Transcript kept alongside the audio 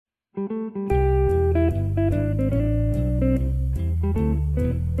Hi,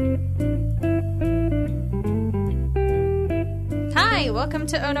 welcome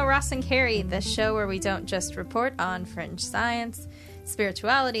to Ono, Ross, and Carrie, the show where we don't just report on fringe science,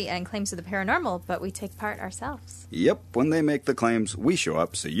 spirituality, and claims of the paranormal, but we take part ourselves. Yep, when they make the claims, we show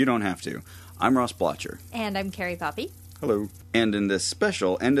up so you don't have to. I'm Ross Blotcher. And I'm Carrie Poppy. Hello. And in this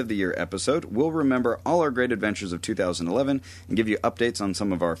special end-of-the-year episode, we'll remember all our great adventures of 2011 and give you updates on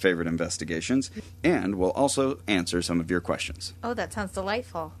some of our favorite investigations, and we'll also answer some of your questions. Oh, that sounds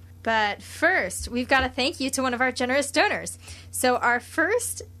delightful. But first, we've got to thank you to one of our generous donors. So our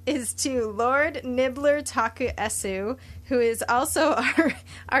first is to Lord Nibbler Taku Esu, who is also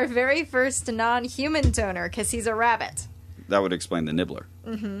our very first non-human donor, because he's a rabbit. That would explain the Nibbler.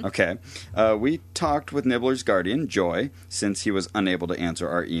 Mm-hmm. Okay. We talked with Nibbler's guardian, Joy, since he was unable to answer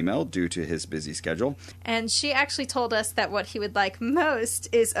our email due to his busy schedule. And she actually told us that what he would like most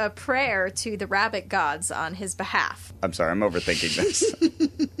is a prayer to the rabbit gods on his behalf. I'm sorry, I'm overthinking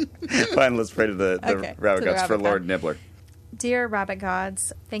this. Fine, let's pray to the rabbit gods for Lord Nibbler. Dear rabbit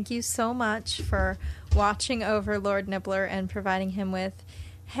gods, thank you so much for watching over Lord Nibbler and providing him with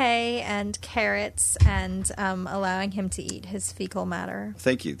hay and carrots and allowing him to eat his fecal matter.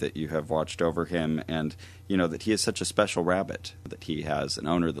 Thank you that you have watched over him and, you know, that he is such a special rabbit, that he has an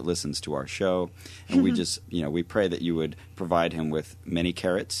owner that listens to our show. And we just, you know, we pray that you would provide him with many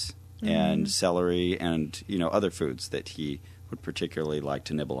carrots and celery and, you know, other foods that he would particularly like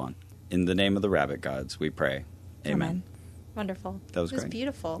to nibble on. In the name of the rabbit gods, we pray. Amen. Wonderful. That was great. It was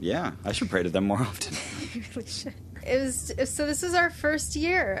beautiful. Yeah, I should pray to them more often. You really should. So this is our first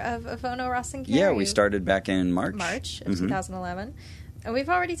year of Ono, Ross, and Carrie. Yeah, we started back in March. March of 2011. And we've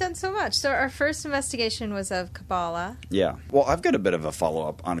already done so much. So our first investigation was of Kabbalah. Yeah. Well, I've got a bit of a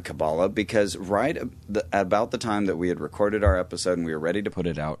follow-up on Kabbalah because about the time that we had recorded our episode and we were ready to put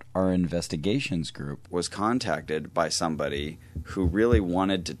it out, our investigations group was contacted by somebody who really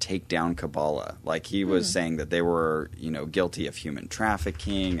wanted to take down Kabbalah. Like, he was saying that they were, you know, guilty of human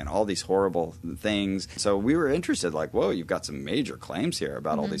trafficking and all these horrible things. So we were interested, like, whoa, you've got some major claims here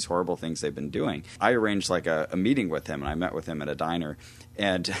about all these horrible things they've been doing. I arranged, like, a meeting with him, and I met with him at a diner.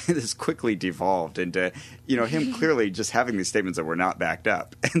 And this quickly devolved into, you know, him clearly just having these statements that were not backed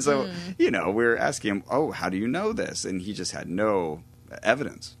up. And so, you know, we were asking him, oh, how do you know this? And he just had no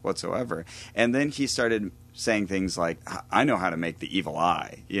evidence whatsoever. And then he started saying things like, I know how to make the evil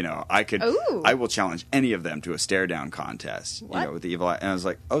eye. You know, I will challenge any of them to a stare down contest, you know, with the evil eye. And I was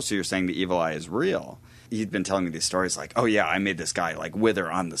like, oh, so you're saying the evil eye is real? He'd been telling me these stories like, oh, yeah, I made this guy, like,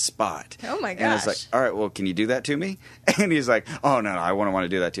 wither on the spot. Oh, my gosh. And I was like, all right, well, can you do that to me? And he's like, oh, no, I wouldn't want to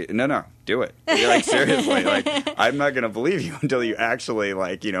do that to you. No, do it. You're like, seriously, like, I'm not going to believe you until you actually,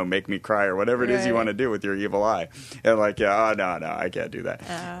 like, you know, make me cry or whatever it is you want to do with your evil eye. And like, yeah, no, I can't do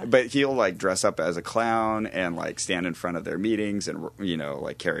that. But he'll, like, dress up as a clown and, like, stand in front of their meetings and, you know,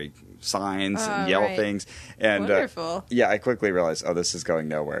 like, carry signs and yell things. And wonderful. Yeah, I quickly realized, oh, this is going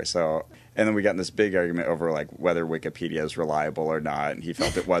nowhere. So... And then we got in this big argument over, like, whether Wikipedia is reliable or not. And he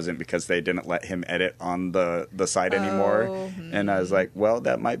felt it wasn't because they didn't let him edit on the site anymore. And I was like, well,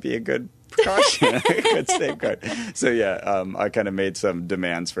 that might be a good precaution. A good safeguard. So, yeah, I kind of made some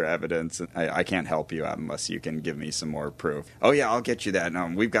demands for evidence. I can't help you out unless you can give me some more proof. Oh, yeah, I'll get you that.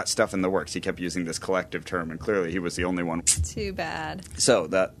 We've got stuff in the works. He kept using this collective term, and clearly he was the only one. Too bad. So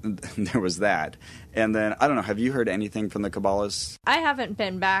there was that. And then, I don't know, have you heard anything from the Kabbalists? I haven't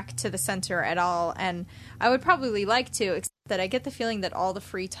been back to the center at all, and I would probably like to, except that I get the feeling that all the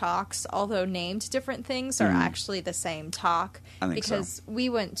free talks, although named different things, are actually the same talk. I think because we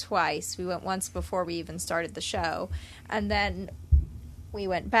went twice. We went once before we even started the show, and then we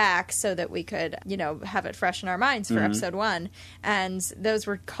went back so that we could, you know, have it fresh in our minds for episode 1. And those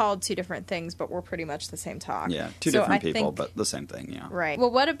were called two different things, but were pretty much the same talk. Yeah, two different people, but the same thing, yeah. Right. Well,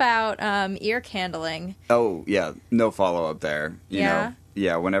 what about ear candling? Oh, yeah, no follow-up there. You know?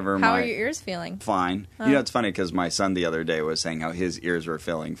 Yeah, whenever How are your ears feeling? Fine. You know, it's funny because my son the other day was saying how his ears were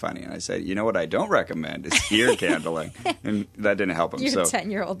feeling funny. And I said, you know what I don't recommend is ear candling. And that didn't help him. Your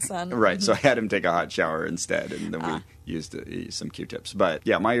 10-year-old son. Right. So I had him take a hot shower instead. And then we used some Q-tips. But,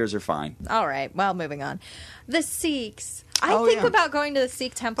 yeah, my ears are fine. All right. Well, moving on. The Sikhs. I think about going to the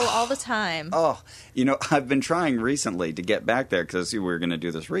Sikh temple all the time. Oh, you know, I've been trying recently to get back there because we were going to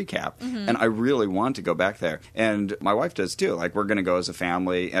do this recap. And I really want to go back there. And my wife does, too. Like, we're going to go as a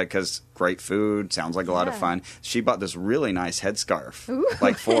family because great food, sounds like a lot of fun. She bought this really nice headscarf,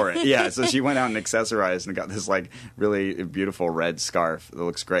 like, for it. Yeah, so she went out and accessorized and got this, like, really beautiful red scarf that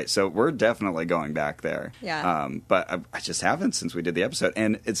looks great. So we're definitely going back there. Yeah. But I just haven't since we did the episode.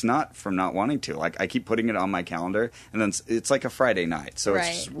 And it's not from not wanting to. Like, I keep putting it on my calendar, and then it's like a Friday night, so Right.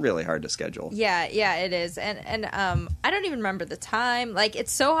 it's just really hard to schedule. Yeah, it is. And I don't even remember the time. Like,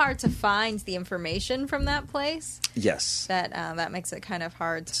 it's so hard to find the information from that place. Yes. That makes it kind of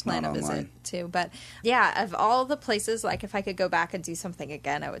hard to plan not a visit online. to. But yeah, of all the places, like if I could go back and do something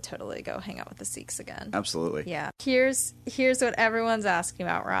again, I would totally go hang out with the Sikhs again. Absolutely. Yeah. Here's what everyone's asking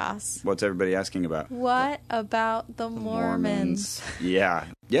about, Ross. What's everybody asking about? What about the Mormons? Yeah.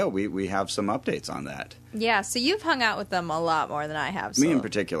 Yeah, we have some updates on that. Yeah, so you've hung out with them a lot more than I have. Me so- in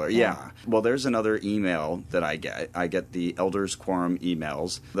particular, yeah. Well, there's another email that I get. I get the Elders Quorum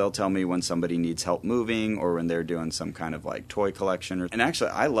emails. They'll tell me when somebody needs help moving or when they're doing some kind of like toy collection. And actually,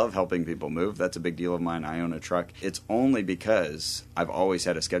 I love helping people move. That's a big deal of mine. I own a truck. It's only because I've always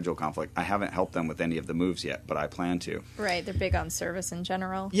had a schedule conflict. I haven't helped them with any of the moves yet, but I plan to. Right, they're big on service in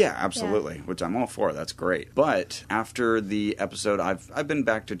general. Yeah, absolutely, which I'm all for. That's great. But after the episode, I've been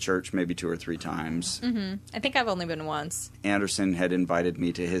back to church maybe 2 or 3 times. Mm-hmm. I think I've only been once. Anderson had invited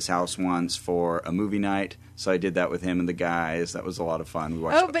me to his house once for a movie night, so I did that with him and the guys. That was a lot of fun. We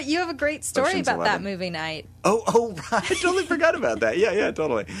watched but you have a great story Ocean's about that 11. movie night. Oh, right. I totally forgot about that. Yeah,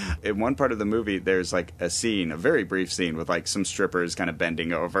 totally. In one part of the movie, there's like a scene, a very brief scene with like some strippers kind of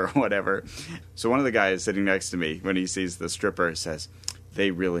bending over, whatever. So one of the guys sitting next to me, when he sees the stripper, says, "They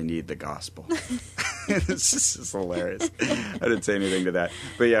really need the gospel." It's just hilarious. I didn't say anything to that.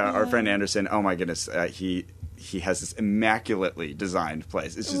 But yeah, our friend Anderson, oh my goodness, he has this immaculately designed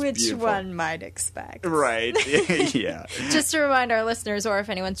place. It's just Which beautiful. one might expect. Right. Yeah. Just to remind our listeners, or if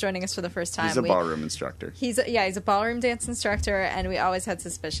anyone's joining us for the first time. He's a ballroom instructor. He's a ballroom dance instructor, and we always had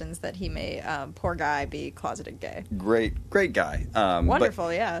suspicions that he may, poor guy, be closeted gay. Great guy. Wonderful,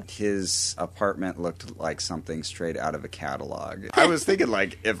 but yeah. His apartment looked like something straight out of a catalog. I was thinking,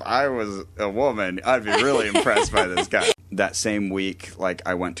 like, if I was a woman, I'd be really impressed by this guy. That same week, like,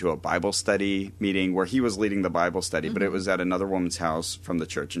 I went to a Bible study meeting where he was leading the Bible study, but it was at another woman's house from the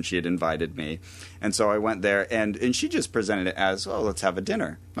church, and she had invited me. And so I went there, and she just presented it as, oh, let's have a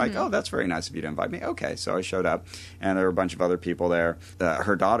dinner. Like, oh, that's very nice of you to invite me. Okay, so I showed up, and there were a bunch of other people there.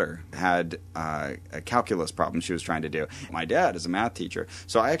 Her daughter had a calculus problem she was trying to do. My dad is a math teacher,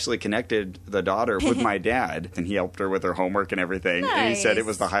 so I actually connected the daughter with my dad, and he helped her with her homework and everything. Nice. And he said it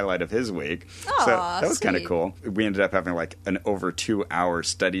was the highlight of his week. Aw, so that was kind of sweet. cool. We ended up having like an over 2-hour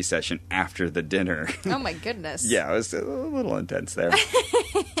study session after the dinner. Oh, my goodness. Yeah, it was a little intense there.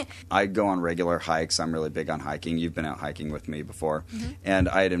 I go on regular hikes. I'm really big on hiking. You've been out hiking with me before. And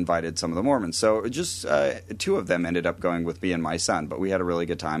I had invited some of the Mormons. So just 2 of them ended up going with me and my son. But we had a really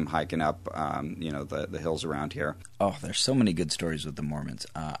good time hiking up, the hills around here. Oh, there's so many good stories with the Mormons.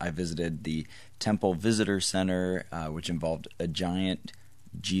 I visited the Temple Visitor Center, which involved a giant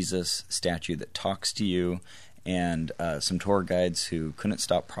Jesus statue that talks to you, and some tour guides who couldn't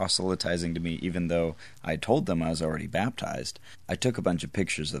stop proselytizing to me even though I told them I was already baptized. I took a bunch of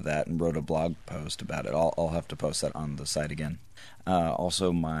pictures of that and wrote a blog post about it. I'll have to post that on the site again.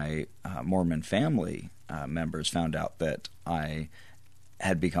 Also, my Mormon family members found out that I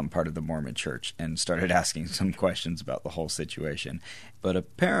had become part of the Mormon church and started asking some questions about the whole situation. But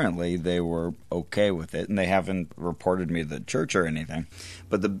apparently they were okay with it, and they haven't reported me to the church or anything.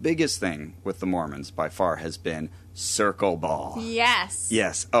 But the biggest thing with the Mormons by far has been circle ball. Yes.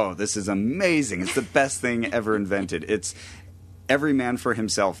 Yes. Oh, this is amazing. It's the best thing ever invented. It's every man for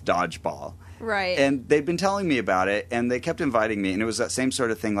himself dodgeball. Right. And they've been telling me about it, and they kept inviting me, and it was that same sort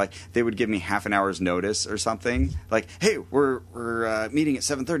of thing, like they would give me half an hour's notice or something, like, hey, we're meeting at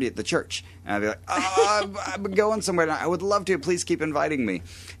 7:30 at the church. And I'd be like, I'm going somewhere, and I would love to, please keep inviting me.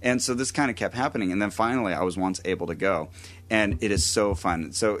 And so this kind of kept happening, and then finally I was once able to go. And it is so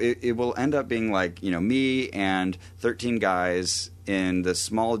fun. So it will end up being like, me and 13 guys in the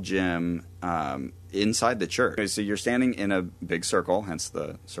small gym inside the church. So you're standing in a big circle, hence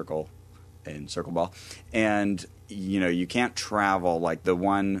the circle in circle ball, and you can't travel. Like, the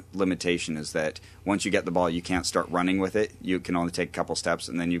one limitation is that once you get the ball, you can't start running with it. You can only take a couple steps,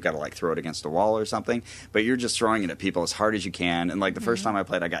 and then you've got to like throw it against a wall or something. But you're just throwing it at people as hard as you can. And like the first time I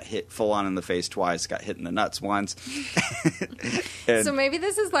played, I got hit full on in the face twice, got hit in the nuts once. And so maybe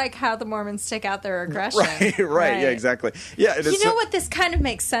this is like how the Mormons take out their aggression. Right. Yeah, exactly. Yeah, it is. You know what this kind of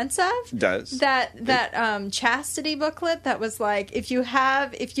makes sense of? Does that chastity booklet that was like, if you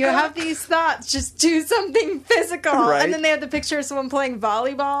have these thoughts, just do something physical whimsical. Right. And then they have the picture of someone playing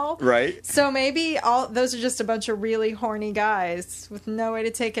volleyball. Right. So maybe all those are just a bunch of really horny guys with no way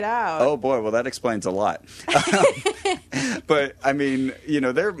to take it out. Oh, boy. Well, that explains a lot. But, I mean,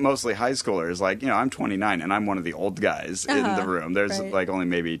 they're mostly high schoolers. Like, I'm 29, and I'm one of the old guys in the room. There's, like, only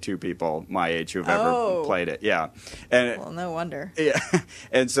maybe 2 people my age who've ever played it. Yeah. And well, no wonder. Yeah.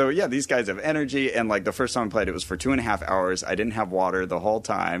 And so, yeah, these guys have energy. And, like, the first time I played it was for 2.5 hours. I didn't have water the whole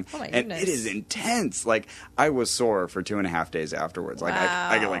time. Oh, my and goodness. it is intense. Like, I was sore for 2.5 days afterwards. Like, wow.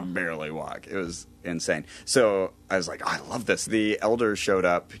 I could, like, barely walk. It was insane. So I was like, oh, I love this. The elders showed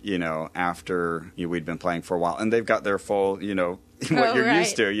up, after we'd been playing for a while, and they've got their full, what you're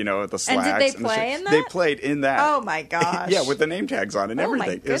used to, the slacks. And did they play in that? They played in that. Oh, my gosh. Yeah, with the name tags on and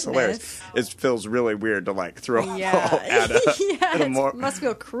everything. It was hilarious. It feels really weird to, like, throw at it must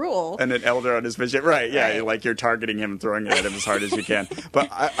feel cruel. And an elder on his vision. Right, yeah. Right. Like, you're targeting him and throwing it at him as hard as you can. But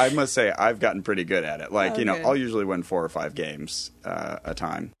I must say, I've gotten pretty good at it. Like, I'll usually win 4 or 5 games a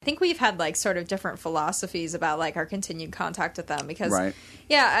time. I think we've had, like, sort of different philosophies about, like, our continued contact with them. Because, right.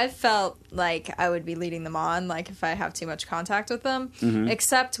 yeah, I've felt like I would be leading them on, like, if I have too much contact with them. Mm-hmm.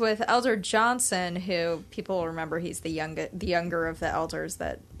 Except with Elder Johnson, who people will remember he's the younger of the elders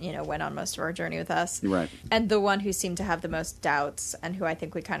that, went on most of our journey with us. Right. And the one who seemed to have the most doubts and who I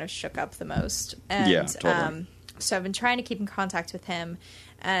think we kind of shook up the most. And, yeah, totally. So I've been trying to keep in contact with him.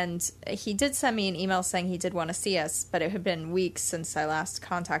 And he did send me an email saying he did want to see us, but it had been weeks since I last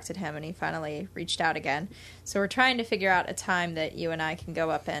contacted him, and he finally reached out again. So we're trying to figure out a time that you and I can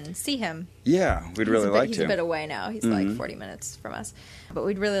go up and see him. Yeah, we'd really like to. He's a bit away now. He's like 40 minutes from us. But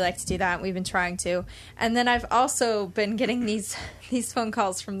we'd really like to do that. We've been trying to. And then I've also been getting these phone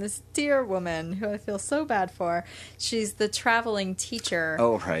calls from this dear woman who I feel so bad for. She's the traveling teacher.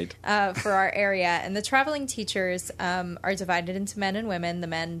 Oh, right. For our area. And the traveling teachers are divided into men and women.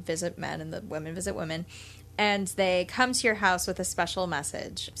 The men visit men and the women visit women. And they come to your house with a special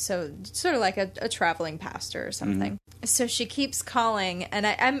message. So sort of like a traveling pastor or something. Mm-hmm. So she keeps calling. And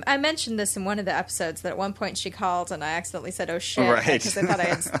I mentioned this in one of the episodes that at one point she called and I accidentally said, oh, shit. Right. Because I thought I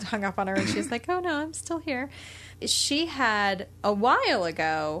had hung up on her. And she was like, oh, no, I'm still here. She had a while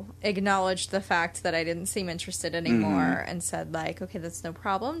ago acknowledged the fact that I didn't seem interested anymore and said, like, okay, that's no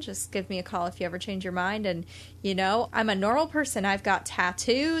problem. Just give me a call if you ever change your mind. And, I'm a normal person. I've got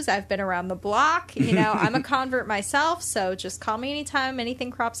tattoos. I've been around the block. I'm a convert myself. So just call me anytime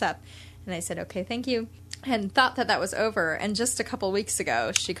anything crops up. And I said, okay, thank you. And thought that was over. And just a couple weeks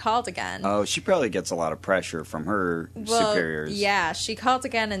ago, she called again. Oh, she probably gets a lot of pressure from her superiors. Yeah, she called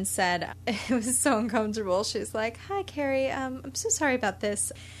again and said, it was so uncomfortable. She was like, hi, Carrie, I'm so sorry about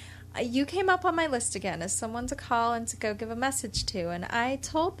this. You came up on my list again as someone to call and to go give a message to. And I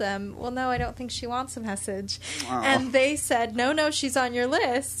told them, well, no, I don't think she wants a message. Oh. And they said, no, she's on your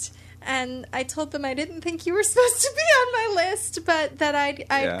list. And I told them I didn't think you were supposed to be on my list, but that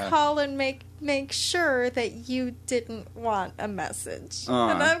I'd call and make sure that you didn't want a message.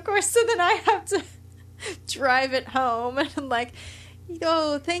 And of course, so then I have to drive it home. And I'm like,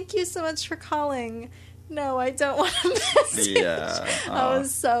 thank you so much for calling. No, I don't want a message. Yeah. That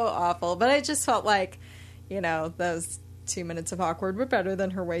was so awful. But I just felt like, those 2 minutes of awkward were better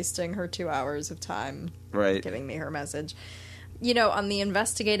than her wasting her 2 hours of time giving me her message. On the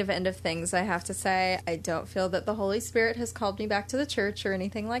investigative end of things, I have to say, I don't feel that the Holy Spirit has called me back to the church or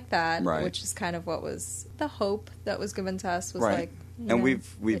anything like that, which is kind of what was the hope that was given to us was like... And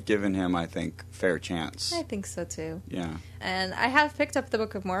we've given him, I think, fair chance. I think so, too. Yeah. And I have picked up the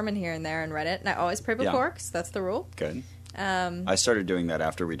Book of Mormon here and there and read it, and I always pray before, because that's the rule. Good. I started doing that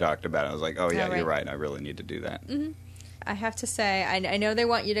after we talked about it. I was like, you're right. I really need to do that. Mm-hmm. I have to say, I know they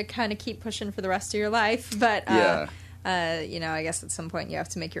want you to kind of keep pushing for the rest of your life, but... I guess at some point you have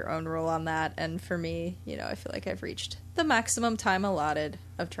to make your own rule on that. And for me, I feel like I've reached the maximum time allotted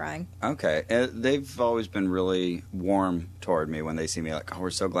of trying. Okay. They've always been really warm toward me when they see me, like, oh, we're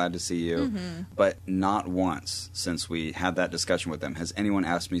so glad to see you. Mm-hmm. But not once since we had that discussion with them has anyone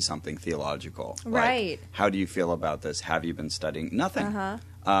asked me something theological. Right. Like, how do you feel about this? Have you been studying? Nothing. Uh-huh.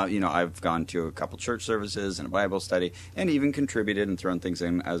 I've gone to a couple church services and a Bible study and even contributed and thrown things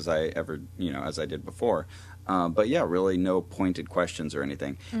in as I did before. But yeah, really no pointed questions or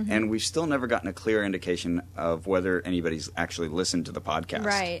anything. Mm-hmm. And we've still never gotten a clear indication of whether anybody's actually listened to the podcast.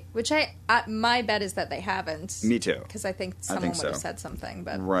 Right. Which my bet is that they haven't. Me too. Because I think someone would have said something.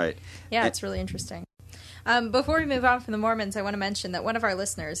 But right. Yeah, it's really interesting. Before we move on from the Mormons, I want to mention that one of our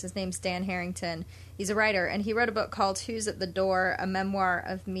listeners, his name's Dan Harrington, he's a writer, and he wrote a book called Who's at the Door? A Memoir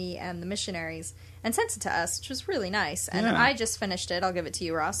of Me and the Missionaries, and sent it to us, which was really nice. And I just finished it. I'll give it to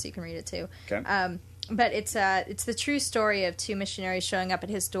you, Ross, so you can read it too. Okay. But it's the true story of two missionaries showing up at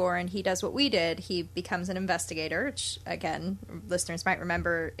his door, and he does what we did. He becomes an investigator, which, again, listeners might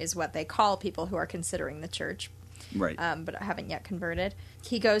remember is what they call people who are considering the church. Right. But haven't yet converted.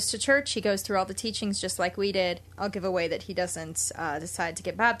 He goes to church. He goes through all the teachings just like we did. I'll give away that he doesn't decide to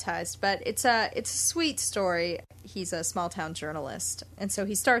get baptized, but it's a sweet story. He's a small-town journalist, and so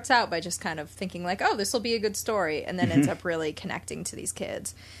he starts out by just kind of thinking like, oh, this will be a good story, and then ends up really connecting to these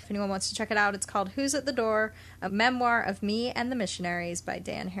kids. If anyone wants to check it out, it's called Who's at the Door? A Memoir of Me and the Missionaries by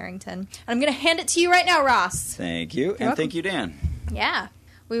Dan Harrington. And I'm going to hand it to you right now, Ross. Thank you, and thank you, Dan. Yeah.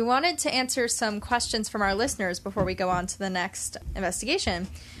 We wanted to answer some questions from our listeners before we go on to the next investigation.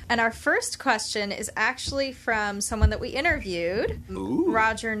 And our first question is actually from someone that we interviewed, Ooh.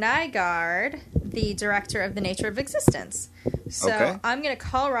 Roger Nygaard, the director of The Nature of Existence. So Okay. I'm going to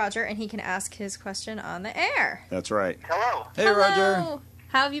call Roger, and he can ask his question on the air. That's right. Hello. Hey, Hello. Roger.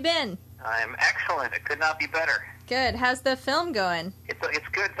 How have you been? I'm excellent. It could not be better. Good. How's the film going? It's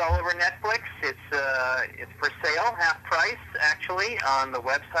good. It's all over Netflix. It's for sale, half price actually, on the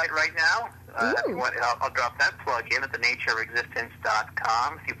website right now. If you want, I'll drop that plug in at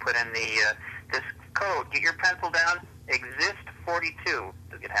thenatureofexistence.com. If you put in this code, get your pencil down, exist42, you'll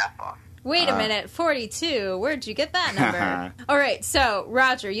get half off. Wait a minute, 42. Where'd you get that number? All right, so,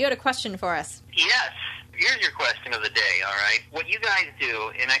 Roger, you had a question for us. Yes. Here's your question of the day, all right? What you guys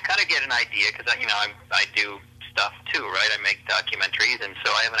do, and I kind of get an idea, because I do stuff too, right? I make documentaries, and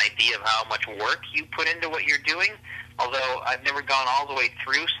so I have an idea of how much work you put into what you're doing, although I've never gone all the way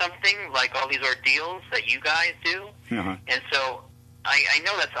through something like all these ordeals that you guys do. Uh-huh. And so I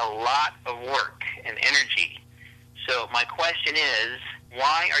know that's a lot of work and energy. So my question is,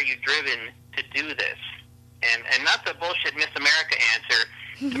 why are you driven to do this? And not the bullshit Miss America answer,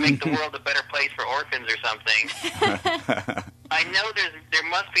 to make the world a better place for orphans or something. I know there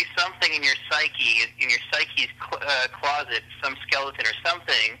must be something in your psyche's closet, some skeleton or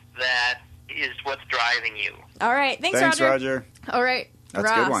something that is what's driving you. All right, thanks, Roger. All right, That's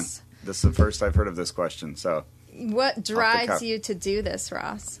Ross. a good one. This is the first I've heard of this question, so. What drives you to do this,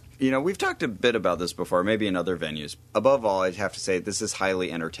 Ross? We've talked a bit about this before, maybe in other venues. Above all, I'd have to say this is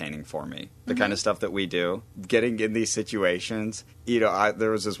highly entertaining for me. The kind of stuff that we do, getting in these situations.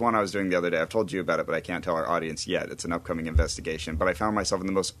 There was this one I was doing the other day. I've told you about it, but I can't tell our audience yet. It's an upcoming investigation. But I found myself in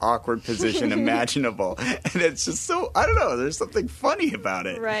the most awkward position imaginable. And it's just so, I don't know, there's something funny about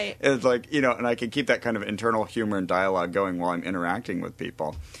it. Right. It's like, and I can keep that kind of internal humor and dialogue going while I'm interacting with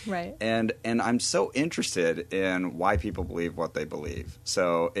people. Right. And I'm so interested in why people believe what they believe.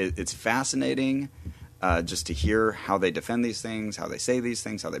 So it's fascinating just to hear how they defend these things, how they say these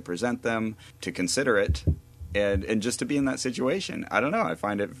things, how they present them, to consider it, and just to be in that situation. I don't know. I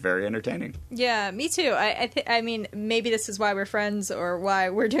find it very entertaining. Yeah, me too. I mean, maybe this is why we're friends or why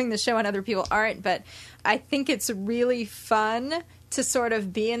we're doing the show and other people aren't, but I think it's really fun to sort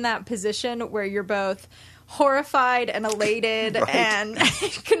of be in that position where you're both horrified and elated and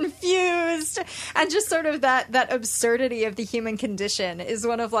confused, and just sort of that absurdity of the human condition is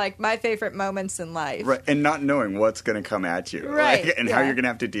one of my favorite moments in life. Right, and not knowing what's going to come at you, right, and how you're going to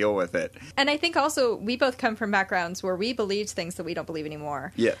have to deal with it. And I think also we both come from backgrounds where we believed things that we don't believe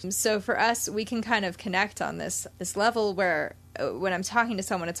anymore. Yes. So for us, we can kind of connect on this level where when I'm talking to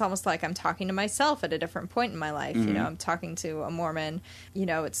someone, it's almost like I'm talking to myself at a different point in my life. Mm-hmm. I'm talking to a Mormon.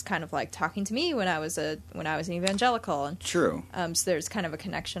 It's kind of like talking to me when I was an evangelical. And, True. So there's kind of a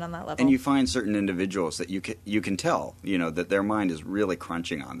connection on that level. And you find certain individuals that you can tell, that their mind is really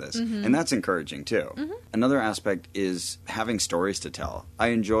crunching on this, and that's encouraging too. Mm-hmm. Another aspect is having stories to tell. I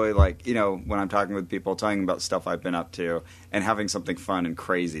enjoy, when I'm talking with people, talking about stuff I've been up to, and having something fun and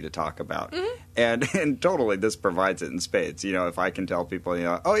crazy to talk about. Mm-hmm. And totally, this provides it in spades. If I can tell people,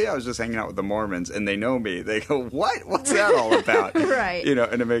 oh yeah, I was just hanging out with the Mormons, and they know me, they go, what? What's that all about? Right.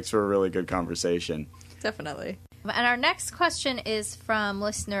 And it makes for a really good conversation. Definitely. And our next question is from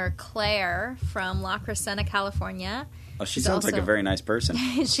listener Claire from La Crescenta, California. Oh, she sounds like a very nice person.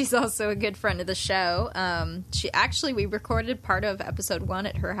 She's also a good friend of the show. We recorded part of episode 1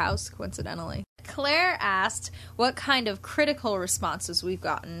 at her house, coincidentally. Claire asked what kind of critical responses we've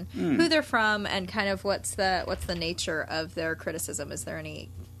gotten, who they're from, and kind of what's the nature of their criticism. Is there any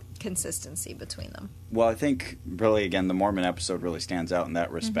consistency between them? Well, I think really, again, the Mormon episode really stands out in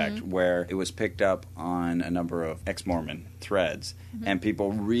that respect, where it was picked up on a number of ex-Mormon threads, and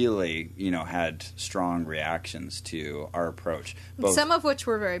people really, had strong reactions to our approach. Some of which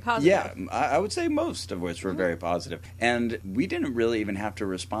were very positive. Yeah, I would say most of which were very positive. And we didn't really even have to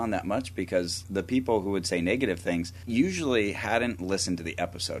respond that much because the people who would say negative things usually hadn't listened to the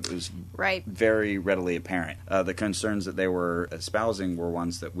episode. It was very readily apparent. The concerns that they were espousing were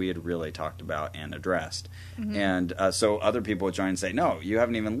ones that we had really talked about and addressed. And so other people would join and say, no, you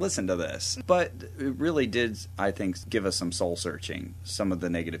haven't even listened to this. But it really did, I think, give us some soul-searching. Some of the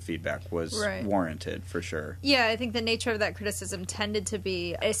negative feedback was warranted, for sure. Yeah, I think the nature of that criticism tended to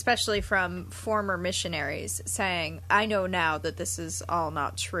be, especially from former missionaries, saying, I know now that this is all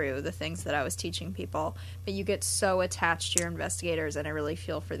not true, the things that I was teaching people, but you get so attached to your investigators, and I really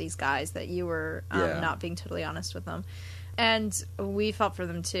feel for these guys that you were not being totally honest with them. And we felt for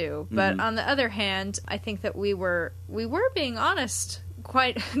them too. But on the other hand, I think that we were being honest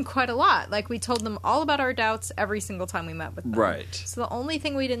quite a lot. Like, we told them all about our doubts every single time we met with them. Right. So the only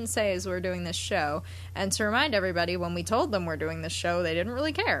thing we didn't say is we're doing this show. And to remind everybody, when we told them we're doing this show, they didn't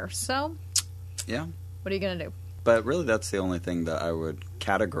really care. So, yeah. What are you going to do? But really, that's the only thing that I would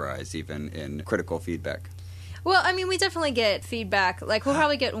categorize even in critical feedback. Well, I mean, we definitely get feedback. Like, we'll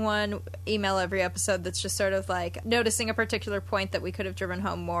probably get one email every episode that's just sort of like noticing a particular point that we could have driven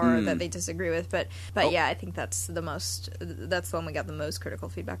home more or that they disagree with. But yeah, I think that's the one we got the most critical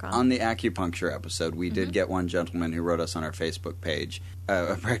feedback on. On the acupuncture episode, we did get one gentleman who wrote us on our Facebook page,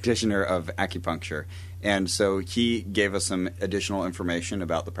 a practitioner of acupuncture. And so he gave us some additional information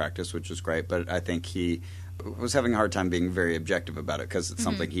about the practice, which was great. But I think he was having a hard time being very objective about it because it's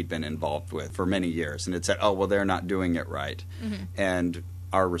something he'd been involved with for many years. And it said, oh, well, they're not doing it right. And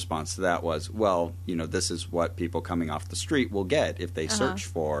our response to that was, well, you know, this is what people coming off the street will get if they search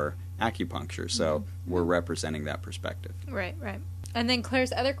for acupuncture. So we're representing that perspective. Right. And then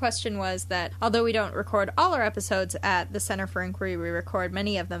Claire's other question was that although we don't record all our episodes at the Center for Inquiry, we record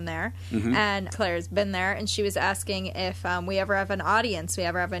many of them there. And Claire's been there, and she was asking if we ever have an audience, we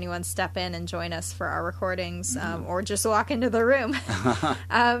ever have anyone step in and join us for our recordings, or just walk into the room.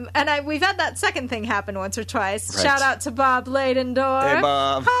 And we've had that second thing happen once or twice. Right. Shout out to Bob Ladendorf. Hey,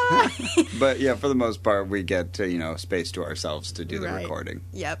 Bob. Hi. But yeah, for the most part, we get space to ourselves to do the recording.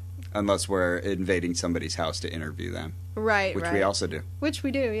 Yep. Unless we're invading somebody's house to interview them. Right, Which we also do. Which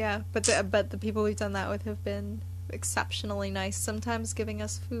we do, yeah. But the people we've done that with have been exceptionally nice, sometimes giving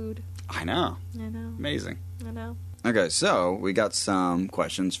us food. I know. Amazing. I know. Okay, so we got some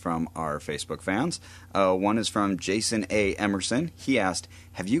questions from our Facebook fans. One is from Jason A. Emerson. He asked,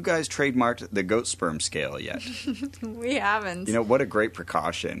 have you guys trademarked the goat sperm scale yet? We haven't. You know, what a great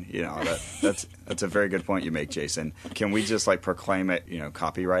precaution. You know, that's a very good point you make, Jason. Can we just, proclaim it,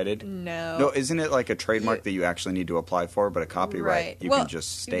 copyrighted? No. No, isn't it like a trademark that you actually need to apply for, but a copyright you can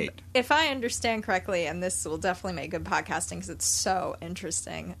just state? If I understand correctly, and this will definitely make good podcasting because it's so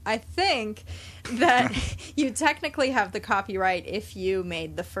interesting, I think that you technically have the copyright if you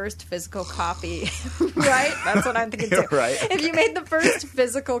made the first physical copy, right? That's what I'm thinking too. Right. If you made the first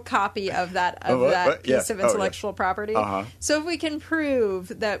physical copy of that piece of intellectual property. So if we can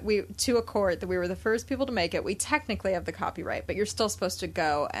prove that to a court that we were the first people to make it, we technically have the copyright, but you're still supposed to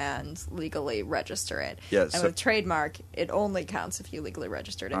go and legally register it. Yes. And with trademark, it only counts if you legally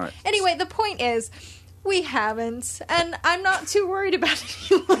registered it. Right. Anyway, the point is, we haven't, and I'm not too worried about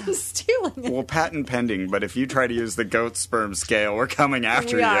anyone stealing it. Well, patent pending, but if you try to use the goat sperm scale, we're coming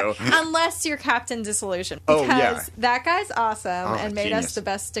after you. Unless you're Captain Disillusion. Because that guy's awesome and made genius. us the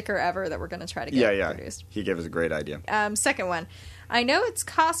best sticker ever that we're going to try to get produced. He gave us a great idea. Second one. I know it's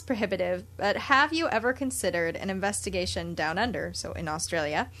cost prohibitive, but have you ever considered an investigation down under, so in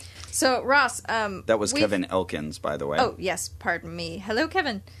Australia? So, Ross... that was Kevin Elkins, by the way. Oh, yes, pardon me. Hello,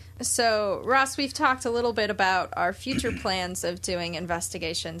 Kevin. So, Ross, we've talked a little bit about our future plans of doing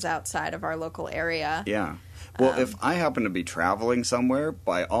investigations outside of our local area. Yeah. Well, if I happen to be traveling somewhere,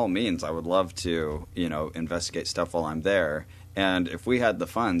 by all means, I would love to, investigate stuff while I'm there. And if we had the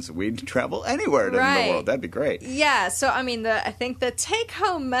funds, we'd travel anywhere in the world. That'd be great. Yeah. So, I mean, I think the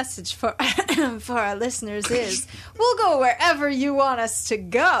take-home message for for our listeners is, we'll go wherever you want us to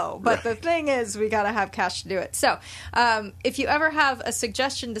go. But the thing is, we got to have cash to do it. So, if you ever have a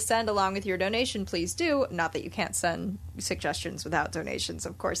suggestion to send along with your donation, please do. Not that you can't send suggestions without donations.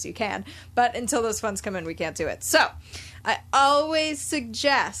 Of course you can. But until those funds come in, we can't do it. So, I always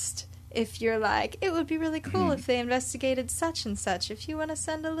suggest... if you're like, it would be really cool if they investigated such and such. If you want to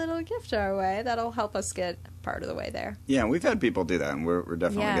send a little gift our way, that'll help us get part of the way there. Yeah, we've had people do that, and we're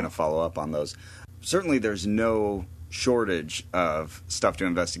definitely going to follow up on those. Certainly there's no shortage of stuff to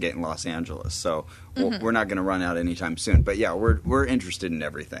investigate in Los Angeles, so we're not going to run out anytime soon. But yeah, we're interested in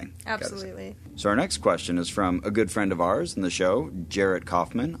everything. Absolutely. So our next question is from a good friend of ours in the show, Jarrett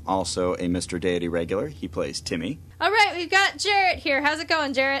Kaufman, also a Mr. Deity regular. He plays Timmy. All right, we've got Jarrett here. How's it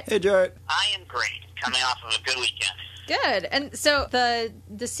going, Jarrett? Hey, Jarrett. I am great, coming off of a good weekend. Good. And so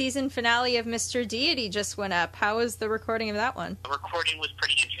the season finale of Mr. Deity just went up. How was the recording of that one? The recording was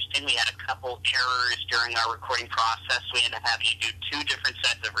pretty interesting. interesting. We had a couple errors during our recording process. We ended up having to do 2 different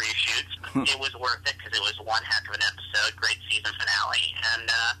sets of reshoots. It was worth it because it was one heck of an episode, great season finale. And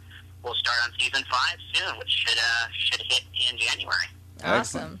we'll start on season 5 soon, which should hit in January.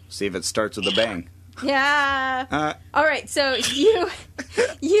 Awesome. See if it starts with a bang. Yeah. All right, so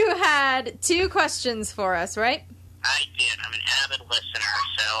you had 2 questions for us, right? I did. I'm an avid listener,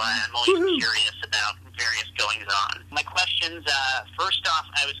 so I'm always curious about various goings-on. My questions, first off,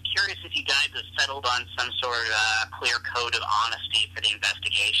 I was curious if you guys have settled on some sort of clear code of honesty for the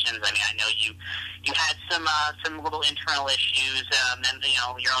investigations. I mean, I know you had some little internal issues, and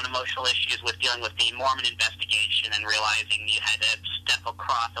your own emotional issues with dealing with the Mormon investigation and realizing you had to step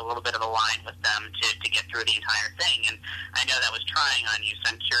across a little bit of a line with them to get through the entire thing. And I know that was trying on you,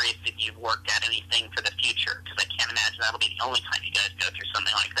 so I'm curious if you've worked at anything for the future, because I can't imagine that'll be the only time you guys go through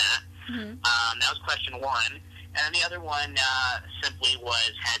something like that. Mm-hmm. That was question 1. And the other one simply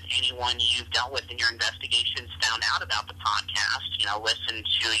was, has anyone you've dealt with in your investigations found out about the podcast? Listen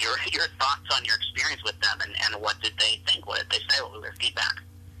to your thoughts on your experience with them, and what did they think? What did they say? What was their feedback?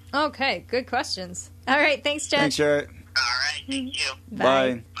 Okay, good questions. All right, thanks, Jen. Thanks, Jarrett. All right, thank you.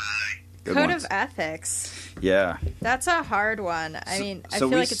 Bye. Good Code of ethics. Yeah. That's a hard one. I feel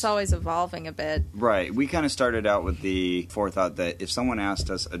like it's always evolving a bit. Right. We kind of started out with the forethought that if someone asked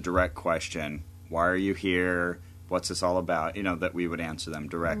us a direct question, why are you here? What's this all about? That we would answer them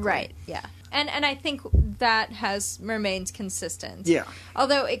directly. Right, yeah. And I think that has remained consistent. Yeah.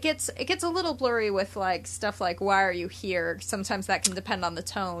 Although it gets a little blurry with stuff like, why are you here? Sometimes that can depend on the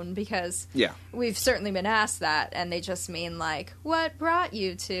tone, because we've certainly been asked that, and they just mean what brought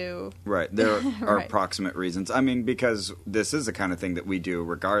you to... Right. There are right. Approximate reasons. I mean, because this is the kind of thing that we do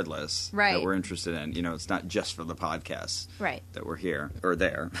regardless. Right. That we're interested in. It's not just for the podcast. Right. That we're here or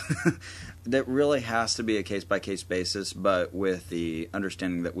there. That really has to be a case-by-case basis, but with the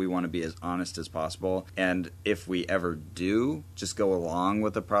understanding that we want to be as honest as possible. And if we ever do just go along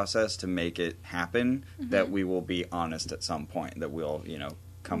with the process to make it happen, that we will be honest at some point, that we'll,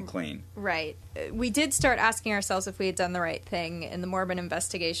 come clean. Right. We did start asking ourselves if we had done the right thing in the Mormon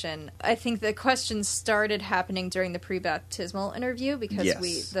investigation. I think the questions started happening during the pre-baptismal interview,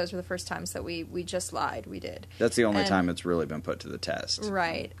 because those were the first times that we just lied. We did. That's the only time it's really been put to the test.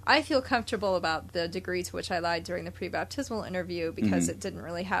 Right. I feel comfortable about the degree to which I lied during the pre-baptismal interview, because it didn't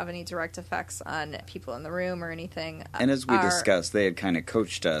really have any direct effects on people in the room or anything. And as we discussed, they had kind of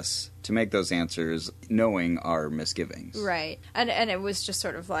coached us to make those answers knowing our misgivings. Right. And it was just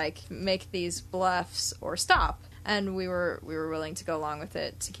sort of make these bluffs or stop. And we were willing to go along with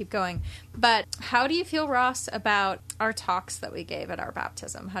it to keep going. But how do you feel, Ross, about our talks that we gave at our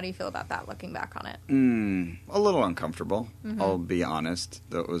baptism? How do you feel about that, looking back on it? A little uncomfortable. I'll be honest.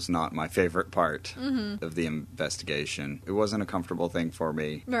 That was not my favorite part of the investigation. It wasn't a comfortable thing for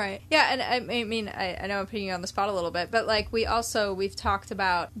me. Right. Yeah, and I mean, I know I'm putting you on the spot a little bit, but we've talked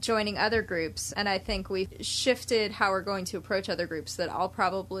about joining other groups, and I think we've shifted how we're going to approach other groups, that I'll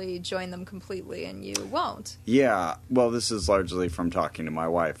probably join them completely and you won't. Yeah. Well, this is largely from talking to my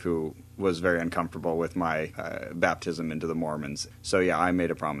wife, who was very uncomfortable with my baptism into the Mormons. So, yeah, I made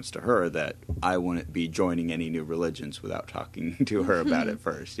a promise to her that I wouldn't be joining any new religions without talking to her about it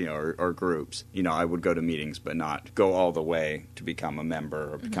first, or groups. I would go to meetings, but not go all the way to become a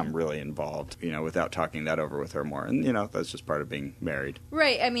member or become really involved, without talking that over with her more. And, that's just part of being married.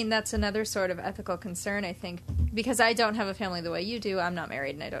 Right. I mean, that's another sort of ethical concern, I think, because I don't have a family the way you do. I'm not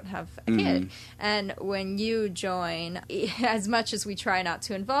married and I don't have a kid. And when you join, as much as we try not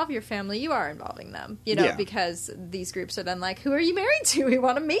to involve your family, you are involving them, because these groups are then who are you married to? We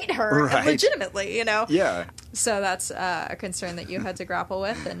want to meet her legitimately, Yeah. So that's a concern that you had to grapple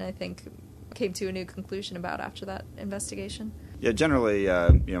with, and I think came to a new conclusion about after that investigation. Yeah, generally,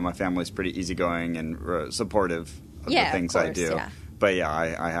 my family's pretty easygoing and supportive of the things I do. Yeah. But yeah,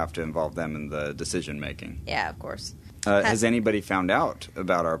 I have to involve them in the decision making. Yeah, of course. Has anybody found out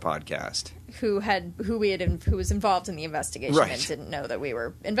about our podcast? Who was involved in the investigation and didn't know that we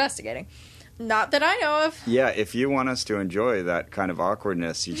were investigating? Not that I know of. Yeah, if you want us to enjoy that kind of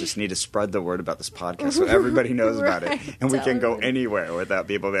awkwardness, you just need to spread the word about this podcast so everybody knows about it. And we can go anywhere without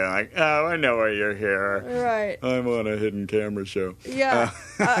people being like, oh, I know why you're here. Right. I'm on a hidden camera show. Yeah.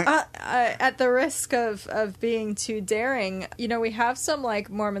 At the risk of being too daring, we have some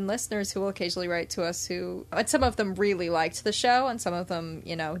Mormon listeners who will occasionally write to us and some of them really liked the show and some of them,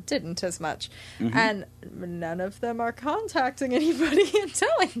 didn't as much. And none of them are contacting anybody and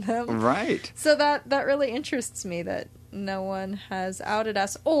telling them. Right. So that really interests me that no one has outed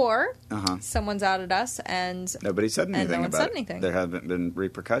us, or someone's outed us and nobody said anything no one about said it. Anything. There haven't been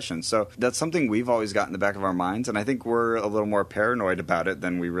repercussions. So that's something we've always got in the back of our minds, and I think we're a little more paranoid about it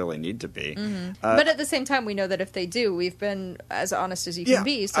than we really need to be. But at the same time, we know that if they do, we've been as honest as you can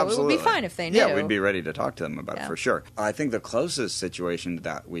be, so absolutely. it would be fine if they knew. Yeah, we'd be ready to talk to them about it for sure. I think the closest situation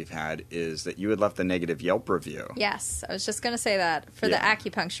that we've had is that you had left a negative Yelp review. Yes, I was just going to say that for the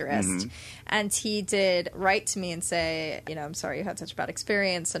acupuncturist. And he did write to me and say, I'm sorry you had such a bad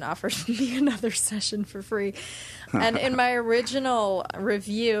experience, and offered me another session for free. And in my original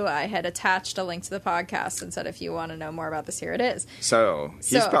review, I had attached a link to the podcast and said, if you want to know more about this, here it is. So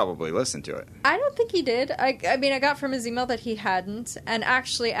he's probably listened to it. I don't think he did. I mean, I got from his email that he hadn't. And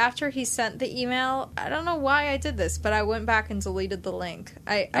actually, after he sent the email, I don't know why I did this, but I went back and deleted the link.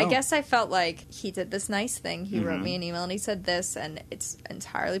 I guess I felt like he did this nice thing. He wrote me an email and he said this, and it's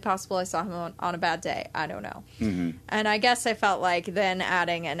entirely possible I saw him on a bad day. I don't know. And I guess I felt like then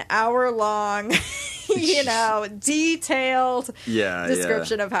adding an hour-long, detailed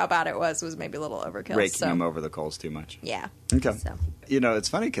description of how bad it was maybe a little overkill. Raking him over the coals too much. Yeah. Okay. So. It's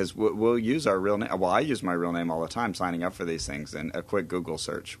funny because we'll use our real name. Well, I use my real name all the time signing up for these things, and a quick Google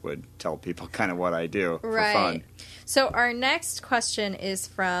search would tell people kind of what I do for fun. So our next question is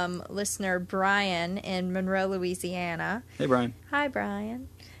from listener Brian in Monroe, Louisiana. Hey, Brian. Hi, Brian.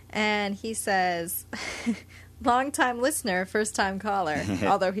 And he says... Long-time listener, first-time caller,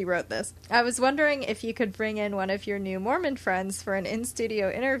 although he wrote this. I was wondering if you could bring in one of your new Mormon friends for an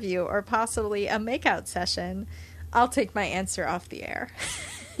in-studio interview or possibly a makeout session. I'll take my answer off the air.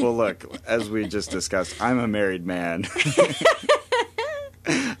 Well, look, as we just discussed, I'm a married man.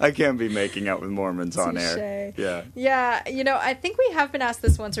 I can't be making out with Mormons on air. Yeah, I think we have been asked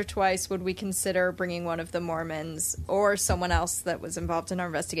this once or twice. Would we consider bringing one of the Mormons or someone else that was involved in our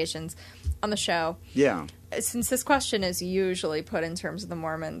investigations on the show? Yeah. Since this question is usually put in terms of the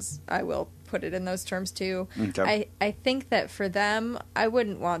Mormons, I will put it in those terms too. Okay. I think that for them, I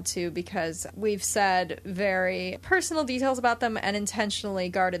wouldn't want to because we've said very personal details about them and intentionally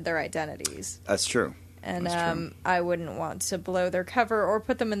guarded their identities. That's true. And I wouldn't want to blow their cover or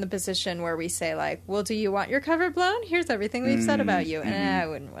put them in the position where we say, like, well, do you want your cover blown? Here's everything we've said about you. And I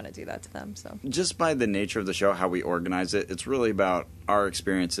wouldn't want to do that to them. So just by the nature of the show, how we organize it, it's really about our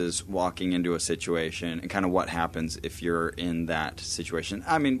experiences walking into a situation and kind of what happens if you're in that situation.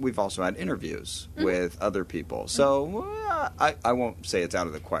 I mean, we've also had interviews with other people. So I won't say it's out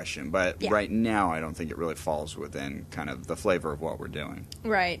of the question, but right now I don't think it really falls within kind of the flavor of what we're doing.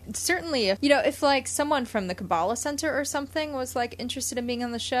 Right. Certainly, if like someone from the Kabbalah Center or something was like interested in being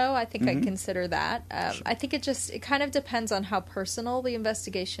on the show, I think I'd consider that. I think it kind of depends on how personal the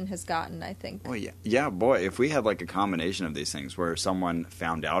investigation has gotten, I think. Well, yeah, boy, if we had like a combination of these things where someone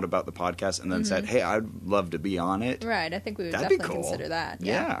found out about the podcast and then said, hey, I'd love to be on it. Right, I think we would That'd definitely be cool. consider that.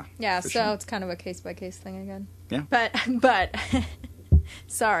 Yeah, so sure. it's kind of a case-by-case thing again. Yeah. But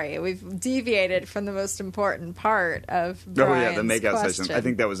sorry, we've deviated from the most important part of Brian's the makeout question. session. I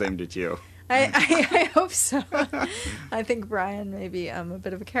think that was aimed at you. I hope so. I think Brian may be a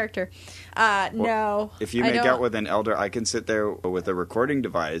bit of a character. No. If you make out with an elder, I can sit there with a recording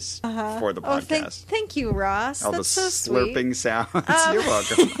device for the podcast. Thank you, Ross. All That's the so slurping sweet. sounds. You're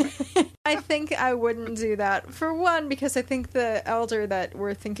welcome. I think I wouldn't do that. For one, because I think the elder that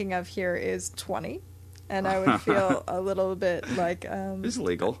we're thinking of here is 20. And I would feel a little bit like... it's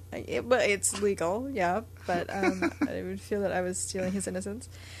legal. But it's legal, yeah. But I would feel that I was stealing his innocence.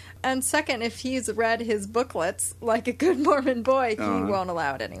 And second, if he's read his booklets like a good Mormon boy, he won't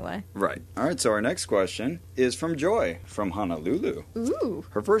allow it anyway. Right. All right, so our next question is from Joy from Honolulu. Ooh.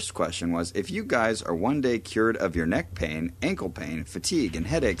 Her first question was, if you guys are one day cured of your neck pain, ankle pain, fatigue, and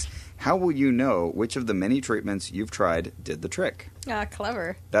headaches, how will you know which of the many treatments you've tried did the trick?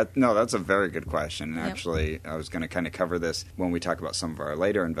 Clever. That's a very good question. And actually, I was going to kind of cover this when we talk about some of our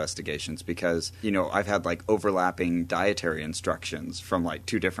later investigations because, I've had like overlapping dietary instructions from like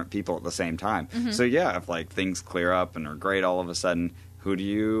two different people at the same time. So yeah, if like things clear up and are great all of a sudden, who do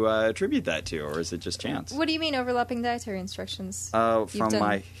you attribute that to, or is it just chance? What do you mean overlapping dietary instructions? From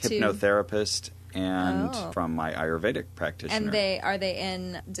my hypnotherapist and from my Ayurvedic practitioner. And are they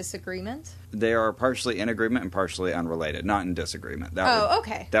in disagreement? They are partially in agreement and partially unrelated, not in disagreement.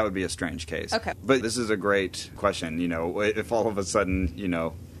 Okay. That would be a strange case. Okay. But this is a great question. If all of a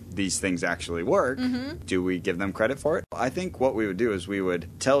sudden, these things actually work, do we give them credit for it? I think what we would do is we would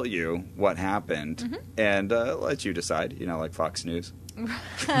tell you what happened and let you decide, like Fox News.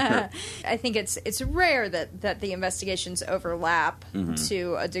 I think it's rare that the investigations overlap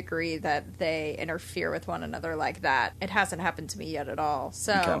to a degree that they interfere with one another like that. It hasn't happened to me yet at all.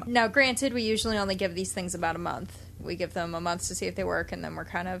 So Now, granted, we usually only give these things about a month We give them a month to see if they work, and then we're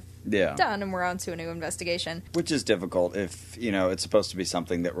kind of Yeah. done, and we're on to a new investigation. Which is difficult if, it's supposed to be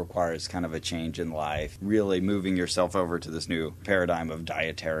something that requires kind of a change in life, really moving yourself over to this new paradigm of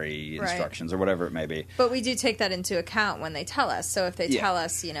dietary instructions or whatever it may be. But we do take that into account when they tell us. So if they tell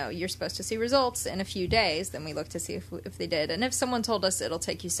us, you're supposed to see results in a few days, then we look to see if they did. And if someone told us it'll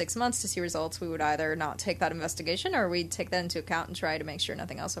take you 6 months to see results, we would either not take that investigation or we'd take that into account and try to make sure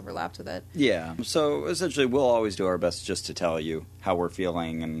nothing else overlapped with it. Yeah. So essentially we'll always do our best just to tell you how we're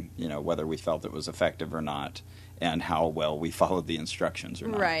feeling and, whether we felt it was effective or not, and how well we followed the instructions or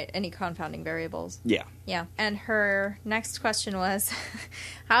not. Right. Any confounding variables. Yeah. Yeah. And her next question was,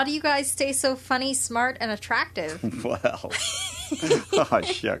 how do you guys stay so funny, smart, and attractive? Well... oh,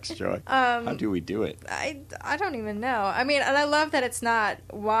 shucks, Joy. How do we do it? I don't even know. I mean, and I love that it's not,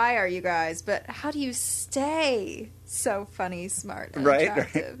 why are you guys, but how do you stay so funny, smart, and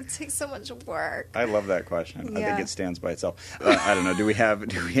attractive? Right. It takes so much work. I love that question. I think it stands by itself. I don't know. Do we have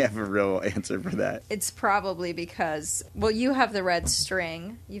a real answer for that? It's probably because, you have the red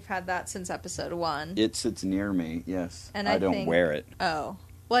string. You've had that since episode 1. It sits near me, yes. And I don't wear it. Oh.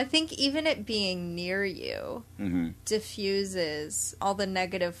 Well, I think even it being near you diffuses all the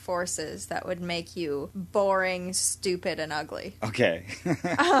negative forces that would make you boring, stupid, and ugly. Okay.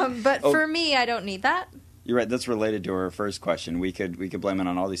 But for me, I don't need that. You're right. That's related to our first question. We could blame it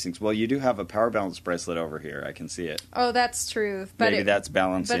on all these things. Well, you do have a power balance bracelet over here. I can see it. Oh, that's true. But maybe that's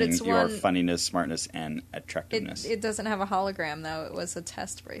balancing your funniness, smartness, and attractiveness. It doesn't have a hologram, though. It was a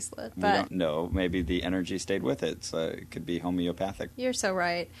test bracelet. We don't know. Maybe the energy stayed with it, so it could be homeopathic. You're so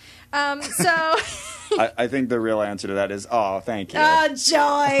right. I think the real answer to that is, thank you. Oh,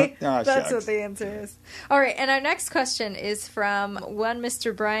 joy. That's shucks. What the answer is. All right, and our next question is from one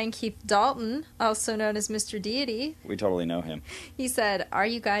Mr. Brian Keith Dalton, also known as Mr. Deity. We totally know him. He said, are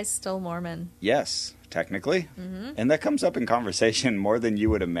you guys still Mormon? Yes, technically. And that comes up in conversation more than you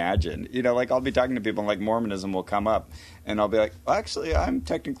would imagine. I'll be talking to people and Mormonism will come up and I'll be like, well, actually, I'm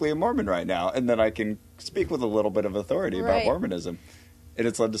technically a Mormon right now. And then I can speak with a little bit of authority about Mormonism. And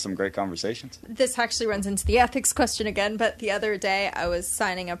it's led to some great conversations. This actually runs into the ethics question again, but the other day I was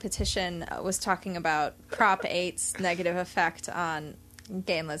signing a petition, was talking about Prop 8's negative effect on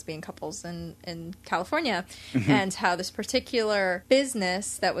gay and lesbian couples in California, and how this particular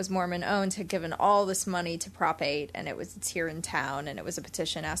business that was Mormon-owned had given all this money to Prop 8, and it's here in town, and it was a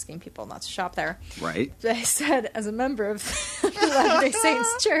petition asking people not to shop there. Right. I said, as a member of the Latter-day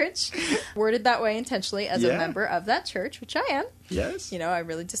Saints Church, worded that way intentionally, as a member of that church, which I am. Yes. I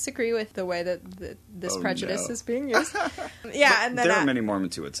really disagree with the way that this prejudice is being used. Yeah, and then there are many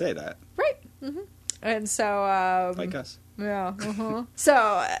Mormons who would say that. Right. And so... like us. Yeah. So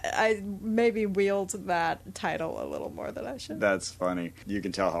I maybe wield that title a little more than I should. That's funny. You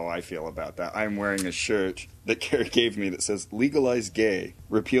can tell how I feel about that. I'm wearing a shirt that Carrie gave me that says, legalize gay.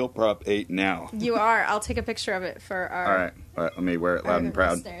 Repeal Prop 8 now. You are. I'll take a picture of it for our... All right. Let me wear it loud and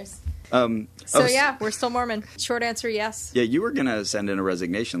proud. Listeners. Yeah, we're still Mormon. Short answer, yes. Yeah, you were going to send in a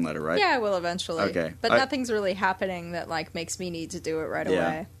resignation letter, right? Yeah, I will eventually. Okay. But nothing's really happening that makes me need to do it right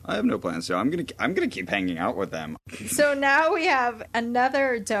away. I have no plans to. I'm gonna keep hanging out with them. So now we have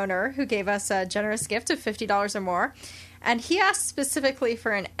another donor who gave us a generous gift of $50 or more. And he asked specifically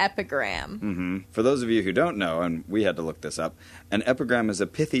for an epigram. For those of you who don't know, and we had to look this up, an epigram is a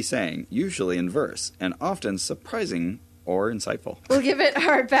pithy saying, usually in verse, and often surprising or insightful. We'll give it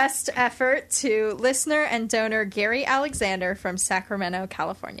our best effort to listener and donor Gary Alexander from Sacramento,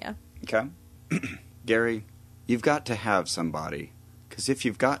 California. Okay. Gary, you've got to have somebody, because if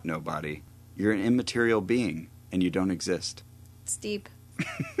you've got nobody, you're an immaterial being, and you don't exist. It's deep.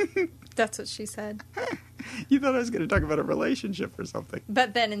 That's what she said. You thought I was going to talk about a relationship or something.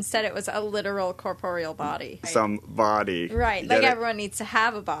 But then instead it was a literal corporeal body. Some body. Right. Everyone needs to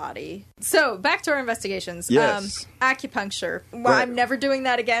have a body. So, back to our investigations. Yes. Acupuncture. Well, I'm never doing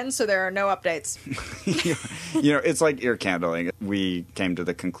that again, so there are no updates. It's like ear candling. We came to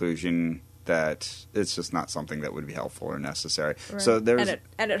the conclusion that it's just not something that would be helpful or necessary. Right. So there's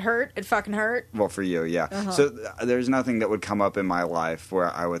and it hurt. It fucking hurt. Well, for you, yeah. So there's nothing that would come up in my life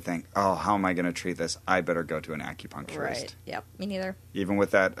where I would think, oh, how am I going to treat this? I better go to an acupuncturist. Right. Yep. Me neither. Even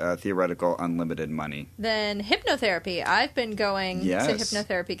with that theoretical unlimited money. Then hypnotherapy. I've been going to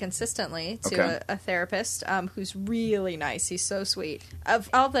hypnotherapy consistently to a therapist who's really nice. He's so sweet. Of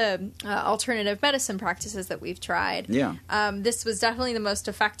all the alternative medicine practices that we've tried, this was definitely the most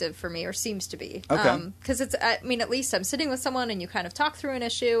effective for me, or seems to be. Okay. Because at least I'm sitting with someone and you kind of talk through an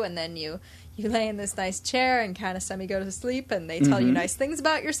issue, and then you you lay in this nice chair and kind of semi-go to sleep, and they tell you nice things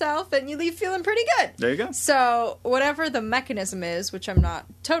about yourself, and you leave feeling pretty good. There you go. So whatever the mechanism is, which I'm not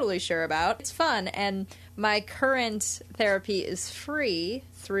totally sure about, it's fun, and my current therapy is free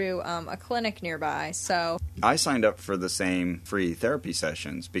through a clinic nearby, so... I signed up for the same free therapy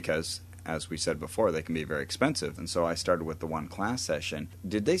sessions because, as we said before, they can be very expensive, and so I started with the one class session.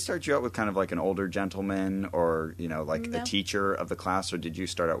 Did they start you out with kind of like an older gentleman or, like a teacher of the class, or did you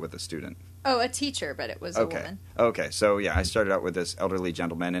start out with a student? Oh, a teacher, but it was a woman. Okay, so yeah, I started out with this elderly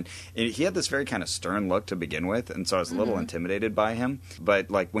gentleman, and he had this very kind of stern look to begin with, and so I was a little intimidated by him. But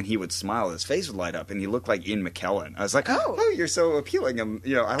like when he would smile, his face would light up, and he looked like Ian McKellen. I was like, oh, you're so appealing,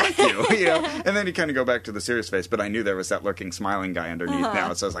 I like you, And then he'd kind of go back to the serious face, but I knew there was that looking, smiling guy underneath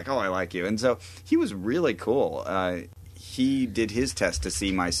now, so I was like, oh, I like you. And so he was really cool. He did his test to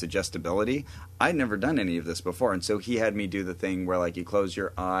see my suggestibility. I'd never done any of this before, and so he had me do the thing where, like, you close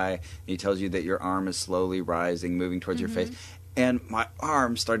your eye, and he tells you that your arm is slowly rising, moving towards your face, and my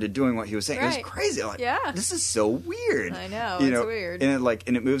arm started doing what he was saying. Right. It was crazy. Like, this is so weird. I know, it's weird.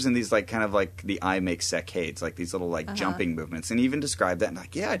 And it moves in these, like, kind of like the eye makes saccades, like these little, like, jumping movements, and he even described that, and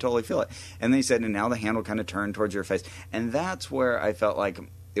like, yeah, I totally feel it. And then he said, and now the hand will kind of turn towards your face, and that's where I felt like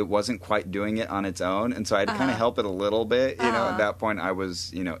it wasn't quite doing it on its own, and so I had to kind of help it a little bit. At that point, I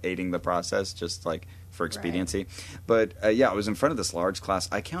was, aiding the process, just like for expediency. Right. But I was in front of this large class.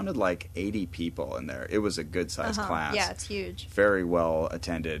 I counted like 80 people in there. It was a good-sized class. Yeah, it's huge. Very well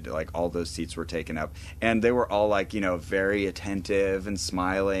attended. Like all those seats were taken up, and they were all like very attentive and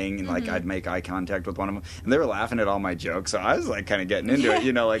smiling, and like I'd make eye contact with one of them, and they were laughing at all my jokes. So I was like kind of getting into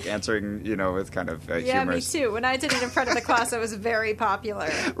it, like answering, with kind of humorous. Me too. When I did it in front of the class, it was very popular.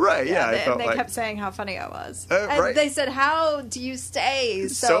 Right? Yeah, they kept saying how funny I was. And they said, "How do you stay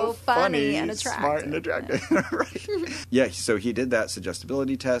so funny and attractive?" Smart and attractive. Right. Yeah, so he did that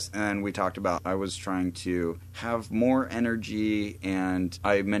suggestibility test, and we talked about I was trying to have more energy, and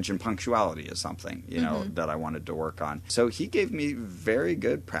I mentioned punctuality as something, that I wanted to work on. So he gave me very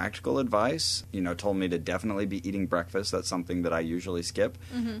good practical advice, told me to definitely be eating breakfast. That's something that I usually skip,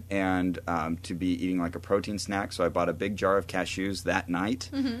 and to be eating like a protein snack. So I bought a big jar of cashews that night,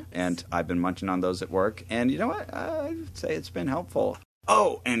 and I've been munching on those at work. And you know what? I'd say it's been helpful.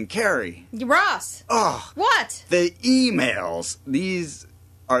 Oh, and Carrie. Ross. Oh. What? The emails. These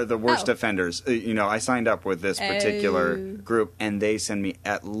are the worst offenders. I signed up with this particular group, and they send me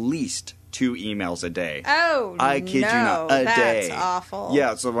at least 2 emails a day. Oh, I kid you not, a day. That's awful.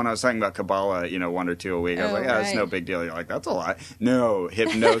 Yeah, so when I was talking about Kabbalah, 1 or 2 a week, I was like, it's no big deal. You're like, that's a lot. No,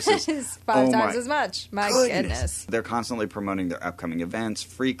 hypnosis. It's 5 times as much. My goodness. They're constantly promoting their upcoming events,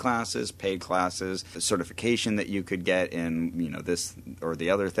 free classes, paid classes, the certification that you could get in, this or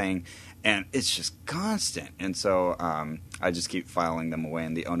the other thing. And it's just constant. And so I just keep filing them away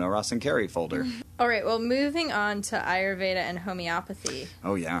in the Oh No, Ross and Carrie folder. All right, well, moving on to Ayurveda and homeopathy.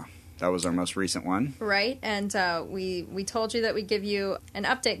 Oh, yeah. That was our most recent one. Right, and we told you that we'd give you an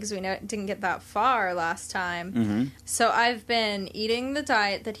update because we know it didn't get that far last time. So I've been eating the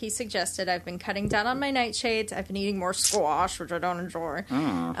diet that he suggested. I've been cutting down on my nightshades. I've been eating more squash, which I don't enjoy,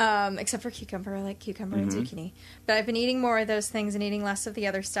 except for cucumber. I like cucumber and zucchini. But I've been eating more of those things and eating less of the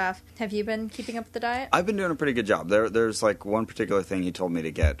other stuff. Have you been keeping up with the diet? I've been doing a pretty good job. There's like one particular thing he told me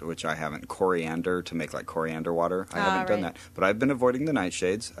to get, which I haven't, coriander, to make like coriander water. I haven't done that. But I've been avoiding the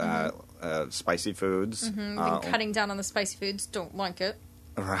nightshades. Spicy foods. Been cutting down on the spicy foods. Don't like it.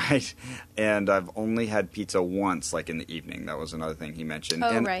 Right. And I've only had pizza once, like in the evening. That was another thing he mentioned.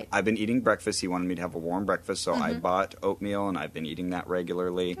 Oh, right. I've been eating breakfast. He wanted me to have a warm breakfast, so I bought oatmeal, and I've been eating that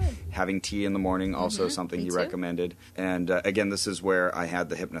regularly. Good. Having tea in the morning, also something he recommended. And again, this is where I had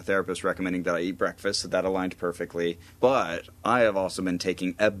the hypnotherapist recommending that I eat breakfast, so that aligned perfectly. But I have also been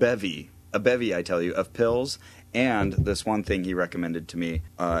taking a bevy, I tell you, of pills. And this one thing he recommended to me,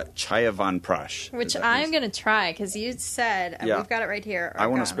 Chyavanprash. Which I'm going to try, because you said, and we've got it right here. I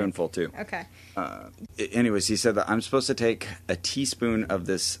want a spoonful, too. Okay. Anyways, he said that I'm supposed to take a teaspoon of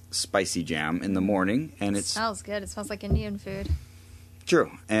this spicy jam in the morning. And it smells good. It smells like Indian food.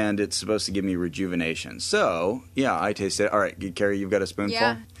 True. And it's supposed to give me rejuvenation. So, yeah, I tasted it. All right, Carrie, you've got a spoonful?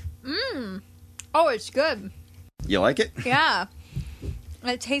 Yeah. Oh, it's good. You like it? Yeah.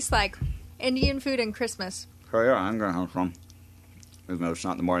 It tastes like Indian food and Christmas. Oh, yeah, I'm going to have some. Even though it's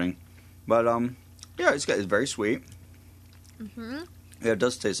not in the morning. But, yeah, it's very sweet. Yeah, it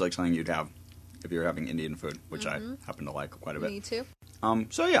does taste like something you'd have if you're having Indian food, which I happen to like quite a bit. Me too.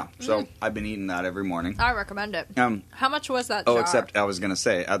 So, yeah. So, I've been eating that every morning. I recommend it. How much was that jar? Oh, except I was going to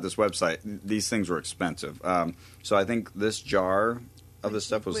say, at this website, these things were expensive. So, I think this jar of this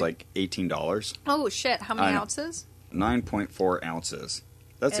stuff was like $18. Oh, shit. How many ounces? 9.4 ounces.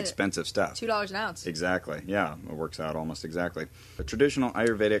 That's expensive stuff. $2 an ounce. Exactly. Yeah, it works out almost exactly. A traditional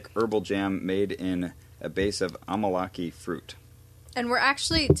Ayurvedic herbal jam made in a base of amalaki fruit. And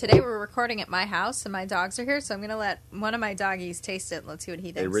today we're recording at my house, and my dogs are here, so I'm going to let one of my doggies taste it. Let's see what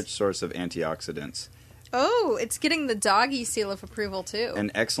he thinks. A rich source of antioxidants. Oh, it's getting the doggy seal of approval, too.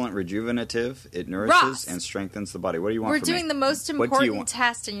 An excellent rejuvenative. It nourishes and strengthens the body. What do you want from me? We're doing the most important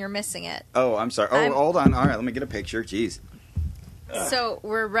test, and you're missing it. Oh, I'm sorry. Oh, hold on. All right, let me get a picture. Jeez. So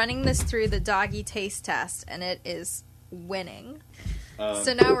we're running this through the doggy taste test, and it is winning.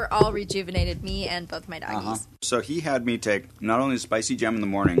 So now we're all rejuvenated, me and both my doggies. So he had me take not only spicy gem in the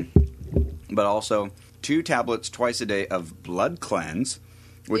morning, but also 2 tablets twice a day of blood cleanse,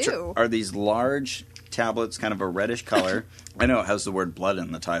 which are these large tablets, kind of a reddish color. I know it has the word blood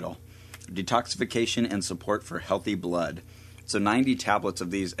in the title. Detoxification and support for healthy blood. So 90 tablets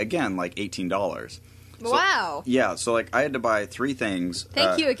of these, again, like $18. So, wow. Yeah, so like I had to buy 3 things.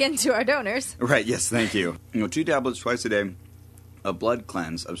 Thank you again to our donors. Right, yes, thank you. 2 tablets twice a day. A blood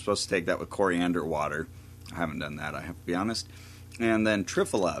cleanse. I'm supposed to take that with coriander water. I haven't done that, I have to be honest. And then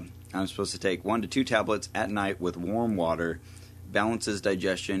Triphala. I'm supposed to take 1 to 2 tablets at night with warm water. Balances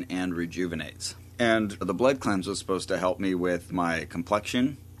digestion and rejuvenates. And the blood cleanse was supposed to help me with my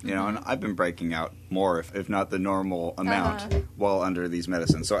complexion. You know, and I've been breaking out more, if not the normal amount, while under these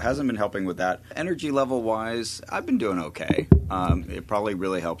medicines. So it hasn't been helping with that. Energy level-wise, I've been doing okay. It probably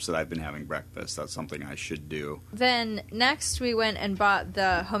really helps that I've been having breakfast. That's something I should do. Then next we went and bought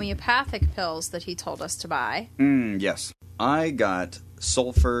the homeopathic pills that he told us to buy. Yes. I got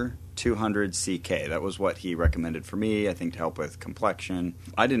sulfur 200 CK. That was what he recommended for me, I think, to help with complexion.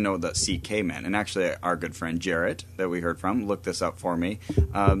 I didn't know what that CK meant. And actually, our good friend Jarrett, that we heard from, looked this up for me.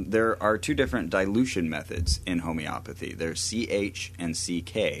 There are 2 different dilution methods in homeopathy. There's CH and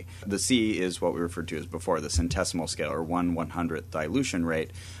CK. The C is what we referred to as before, the centesimal scale, or 1/100th dilution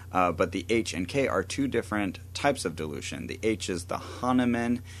rate. But the H and K are 2 different types of dilution. The H is the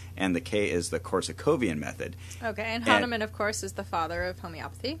Hahnemann, and the K is the Korsakovian method. Okay, and Hahnemann, of course, is the father of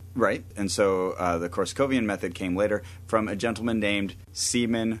homeopathy. Right, and so the Korsakovian method came later from a gentleman named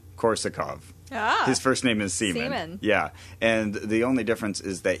Seaman Korsakov. His first name is Seaman. Yeah, and the only difference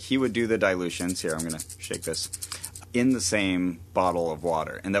is that he would do the dilutions. Here, I'm going to shake this. In the same bottle of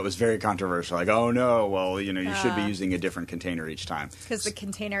water. And that was very controversial. Like, oh no, well, you should be using a different container each time. Because the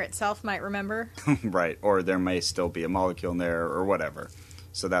container itself might remember. Right, or there may still be a molecule in there or whatever.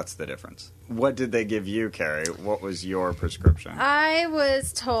 So that's the difference. What did they give you, Carrie? What was your prescription? I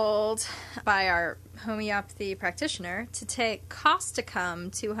was told by our homeopathy practitioner to take Causticum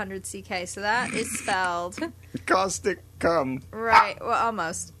 200 CK. So that is spelled... Causticum. Right, well,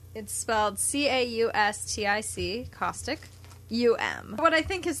 almost. It's spelled Caustic, caustic, UM. What I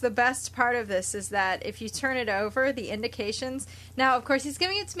think is the best part of this is that if you turn it over, the indications... Now, of course, he's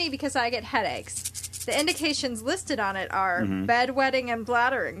giving it to me because I get headaches. The indications listed on it are bedwetting and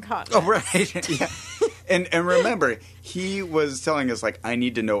bladder incontinence. Oh, right. Yeah. And remember, he was telling us, like, I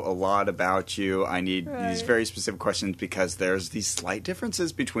need to know a lot about you. I need these very specific questions because there's these slight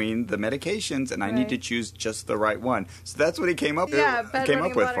differences between the medications, and I need to choose just the right one. So that's what he came up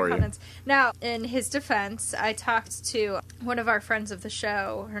with for you. Now, in his defense, I talked to one of our friends of the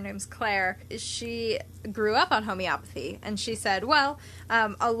show. Her name's Claire. She grew up on homeopathy, and she said, well,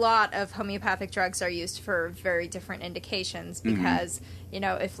 a lot of homeopathic drugs are used for very different indications because...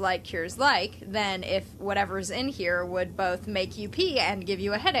 if like cures like, then if whatever's in here would both make you pee and give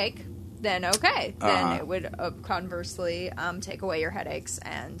you a headache, then okay. Then it would conversely take away your headaches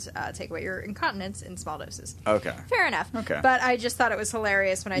and take away your incontinence in small doses. Okay. Fair enough. Okay. But I just thought it was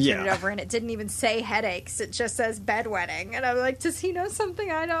hilarious when I turned it over and it didn't even say headaches. It just says bedwetting. And I'm like, does he know something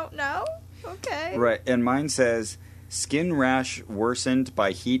I don't know? Okay. Right. And mine says, skin rash worsened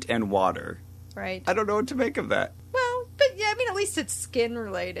by heat and water. Right. I don't know what to make of that. Well, but yeah, I mean, at least it's skin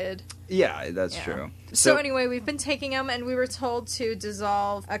related. Yeah, that's true. So anyway, we've been taking them, and we were told to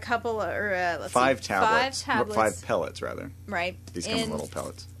dissolve a couple, or 5 tablets. 5 tablets. 5 pellets, rather. Right. These come in little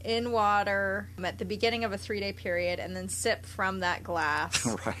pellets. In water at the beginning of a 3-day period, and then sip from that glass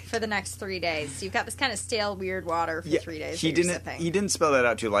for the next 3 days. So you've got this kind of stale, weird water for 3 days. He didn't spell that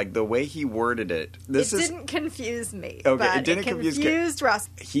out too. Like the way he worded it. Didn't confuse me. Okay, but it didn't confuse Russ.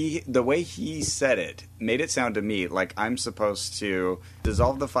 The way he said it made it sound to me like I'm supposed to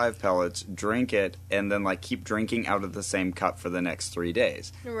dissolve the 5 pellets, drink it, and then like keep drinking out of the same cup for the next 3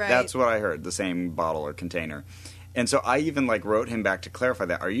 days. Right. That's what I heard. The same bottle or container. And so I even like wrote him back to clarify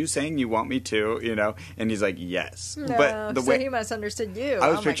that. Are you saying you want me to? You know, and he's like, yes. No, but the so he must understood you. I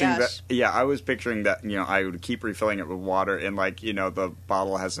was oh picturing my gosh. that. Yeah, I was picturing that. You know, I would keep refilling it with water, and like, you know, the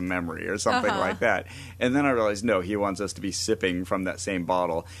bottle has a memory or something like that. And then I realized, no, he wants us to be sipping from that same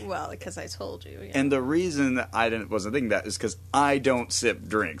bottle. Well, because I told you. Yeah. And the reason that I wasn't thinking that is because I don't sip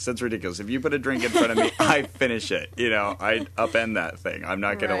drinks. That's ridiculous. If you put a drink in front of me, I finish it. You know, I upend that thing. I'm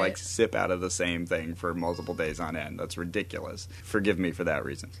not going to like sip out of the same thing for multiple days on end. That's ridiculous. Forgive me for that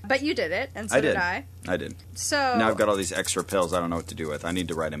reason. But you did it, and so did I. I did. So now I've got all these extra pills I don't know what to do with. I need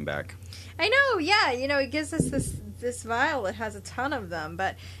to write him back. I know, yeah. You know, it gives us this vial that has a ton of them.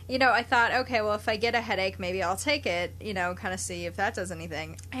 But, you know, I thought, okay, well, if I get a headache, maybe I'll take it, you know, kind of see if that does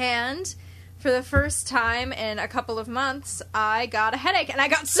anything. And for the first time in a couple of months, I got a headache. And I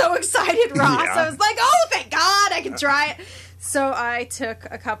got so excited, Ross. Yeah. I was like, oh, thank God, I can try it. So I took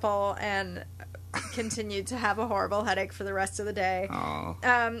a couple and continued to have a horrible headache for the rest of the day.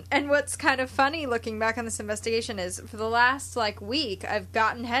 And what's kind of funny looking back on this investigation is for the last like week I've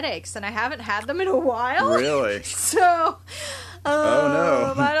gotten headaches and I haven't had them in a while. Really? So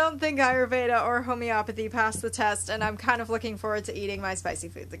oh no. I don't think Ayurveda or homeopathy passed the test, and I'm kind of looking forward to eating my spicy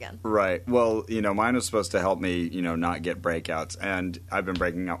foods again. Right. Well, you know, mine was supposed to help me, you know, not get breakouts, and I've been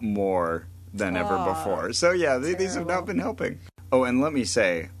breaking out more than ever before. So yeah, these have not been helping. Oh, and let me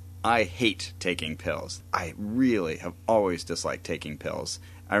say, I hate taking pills. I really have always disliked taking pills.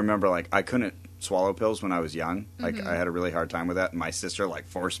 I remember, like, I couldn't swallow pills when I was young. Like, I had a really hard time with that. And my sister, like,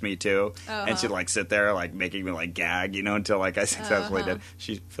 forced me to. And she'd, like, sit there, like, making me, like, gag, you know, until, like, I successfully did.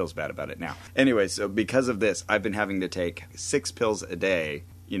 She feels bad about it now. Anyway, so because of this, I've been having to take 6 pills a day,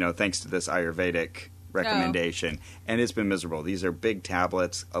 you know, thanks to this Ayurvedic recommendation, and it's been miserable. These are big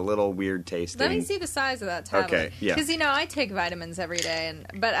tablets, a little weird tasting. Let me see the size of that tablet. Okay, yeah. Because, you know, I take vitamins every day,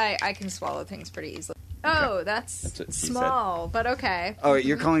 but I can swallow things pretty easily. Oh, that's small, but okay. Oh,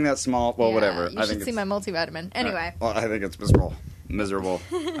 you're calling that small? Well, whatever. You should see my multivitamin. Anyway. Well, I think it's miserable.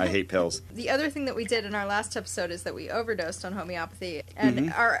 I hate pills. The other thing that we did in our last episode is that we overdosed on homeopathy.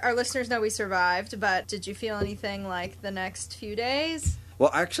 And our listeners know we survived, but did you feel anything like the next few days? Well,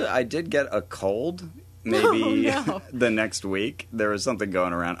 actually, I did get a cold maybe the next week. There was something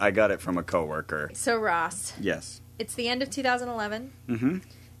going around. I got it from a coworker. So, Ross. Yes. It's the end of 2011. Mm-hmm.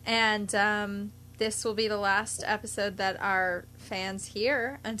 And this will be the last episode that our fans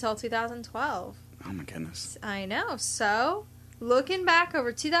hear until 2012. Oh, my goodness. I know. So, looking back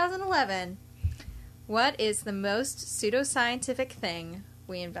over 2011, what is the most pseudoscientific thing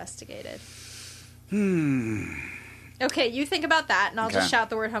we investigated? Okay, you think about that, and I'll just shout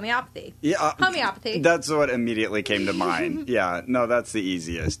the word homeopathy. Yeah, homeopathy. That's what immediately came to mind. Yeah, no, that's the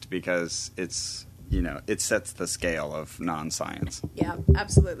easiest because it's, you know, it sets the scale of non-science. Yeah,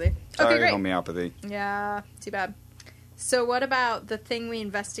 absolutely. Sorry, okay, great. Homeopathy. Yeah, too bad. So what about the thing we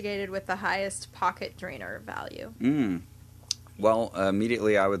investigated with the highest pocket drainer value? Well,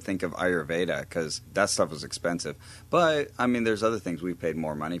 immediately I would think of Ayurveda because that stuff was expensive. But, I mean, there's other things we paid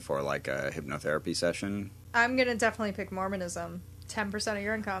more money for, like a hypnotherapy session. I'm going to definitely pick Mormonism. 10% of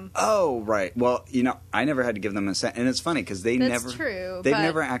your income. Oh, right. Well, you know, I never had to give them a cent. And it's funny because they've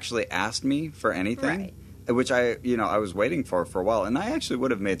never actually asked me for anything. Right. Which I was waiting for a while. And I actually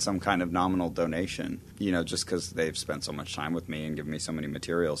would have made some kind of nominal donation, you know, just because they've spent so much time with me and given me so many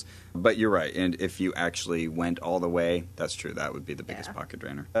materials. But you're right. And if you actually went all the way, that's true. That would be the biggest pocket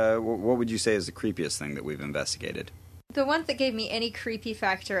drainer. What would you say is the creepiest thing that we've investigated? The one that gave me any creepy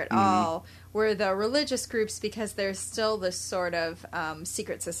factor at all were the religious groups because there's still this sort of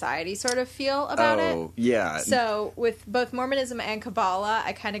secret society sort of feel about it. Oh, yeah. So with both Mormonism and Kabbalah,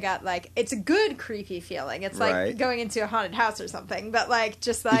 I kind of got like, it's a good creepy feeling. It's like going into a haunted house or something, but like,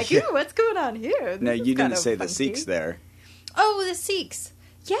 just like, ooh, what's going on here? Now, you didn't say the Sikhs there. Oh, the Sikhs.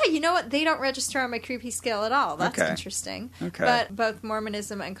 Yeah, you know what? They don't register on my creepy scale at all. That's interesting. Okay. But both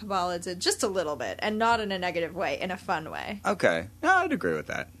Mormonism and Kabbalah did just a little bit, and not in a negative way, in a fun way. Okay. No, I'd agree with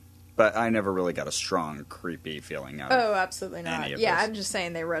that. But I never really got a strong, creepy feeling out of it. Oh, absolutely not. Yeah, I'm just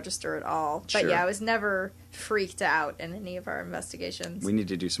saying they register at all. But yeah, I was never freaked out in any of our investigations. We need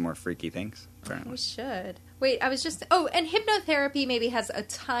to do some more freaky things, apparently. We should. Wait, I was just... Oh, and hypnotherapy maybe has a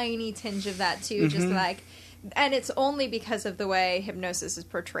tiny tinge of that, too. Just like... And it's only because of the way hypnosis is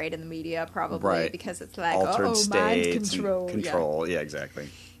portrayed in the media, probably, because it's like, altered states mind control. Yeah, exactly.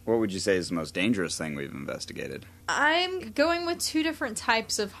 What would you say is the most dangerous thing we've investigated? I'm going with two different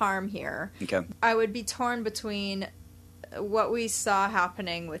types of harm here. Okay. I would be torn between what we saw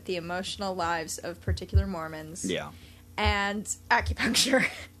happening with the emotional lives of particular Mormons and acupuncture,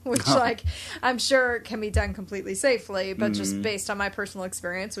 which, like, I'm sure can be done completely safely, but just based on my personal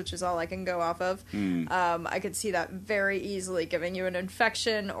experience, which is all I can go off of, I could see that very easily giving you an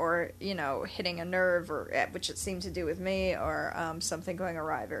infection or, you know, hitting a nerve, or which it seemed to do with me, or something going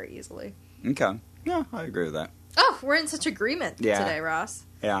awry very easily. Okay. Yeah, I agree with that. Oh, we're in such agreement today, Ross.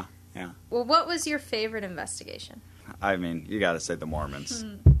 Yeah. Well, what was your favorite investigation? I mean, you got to say the Mormons.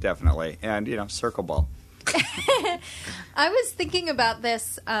 Definitely. And, you know, circle ball. I was thinking about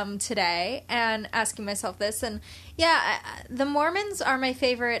this today and asking myself this, and the Mormons are my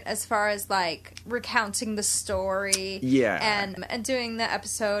favorite as far as like recounting the story, and doing the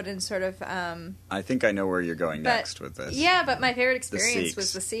episode and sort of. I think I know where you're going next with this. Yeah, but my favorite experience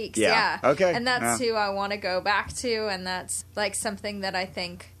was the Sikhs. Yeah. Okay, and that's who I want to go back to, and that's like something that I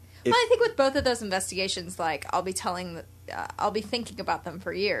think. I think with both of those investigations, like I'll be thinking about them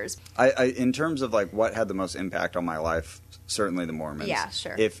for years. I in terms of like what had the most impact on my life, certainly the Mormons. Yeah,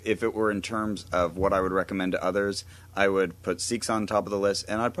 sure. If it were in terms of what I would recommend to others, I would put Sikhs on top of the list,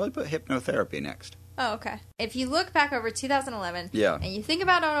 and I'd probably put hypnotherapy next. Oh, okay. If you look back over 2011, and you think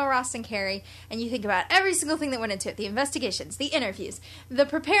about Ono, Ross, and Carrie, and you think about every single thing that went into it, the investigations, the interviews, the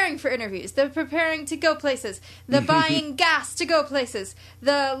preparing for interviews, the preparing to go places, the buying gas to go places,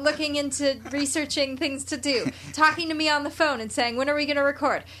 the looking into researching things to do, talking to me on the phone and saying, when are we going to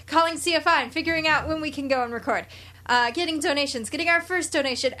record, calling CFI and figuring out when we can go and record, getting donations, getting our first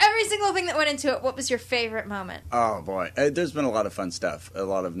donation, every single thing that went into it. What was your favorite moment? Oh, boy. There's been a lot of fun stuff. A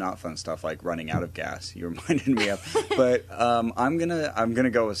lot of not fun stuff, like running out of gas. You reminded me of. But I'm gonna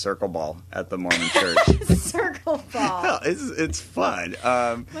go with circle ball at the Mormon church. Circle ball. Hell, it's fun.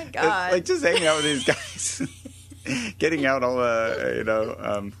 My God. Like just hanging out with these guys. Getting out all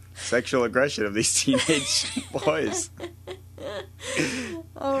the, sexual aggression of these teenage boys.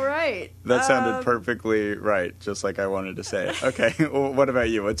 All right. That sounded perfectly right, just like I wanted to say it. Okay, well, what about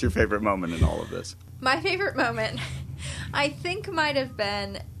you? What's your favorite moment in all of this? My favorite moment, I think, might have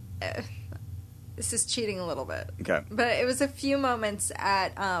been... this is cheating a little bit. Okay. But it was a few moments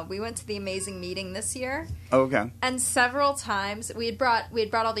at... we went to the Amazing Meeting this year. Oh, okay. And several times, we had brought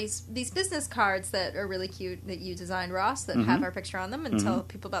all these business cards that are really cute that you designed, Ross, that have our picture on them and tell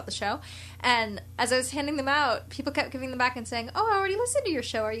people about the show. And as I was handing them out, people kept giving them back and saying, "Oh, I already listened to your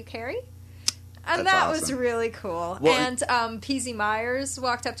show. Are you Carrie?" And That's that awesome. was really cool. Well, and PZ Myers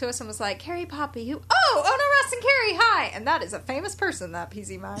walked up to us and was like, "Carrie Poppy, who? Oh, no, Ross and Carrie, hi!" And that is a famous person, that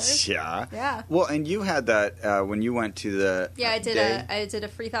PZ Myers. Yeah. Yeah. Well, and you had that when you went to the I did a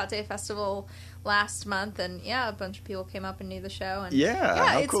Free Thought Day festival last month, and a bunch of people came up and knew the show. And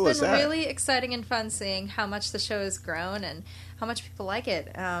how cool is that? It's been really exciting and fun seeing how much the show has grown and how much people like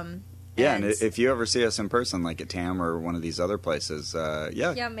it. And if you ever see us in person, like at TAM or one of these other places,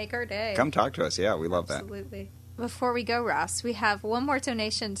 make our day. Come talk to us. Yeah, we love that. Absolutely. Before we go, Ross, we have one more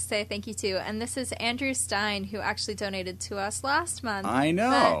donation to say thank you to, and this is Andrew Stein, who actually donated to us last month. I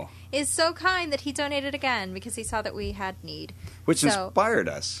know. But is so kind that he donated again because he saw that we had need. Which inspired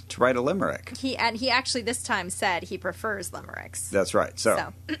us to write a limerick. He actually this time said he prefers limericks. That's right.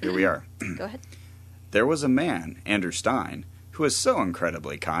 So here we are. Go ahead. There was a man, Andrew Stein, who was so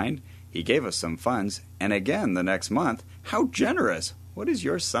incredibly kind. He gave us some funds, and again the next month. How generous. What is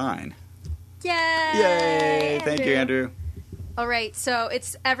your sign? Yay! Yay! Thank you, Andrew. All right, so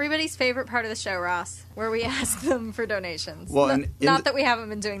it's everybody's favorite part of the show, Ross, where we ask them for donations. Well, not that we haven't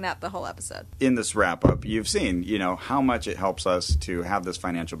been doing that the whole episode. In this wrap-up, you've seen, how much it helps us to have this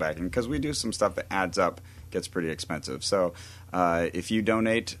financial backing, because we do some stuff that adds up, gets pretty expensive. So if you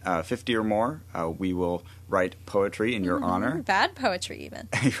donate 50 or more, we will write poetry in your honor. Bad poetry, even.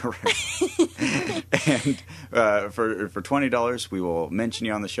 And for $20, we will mention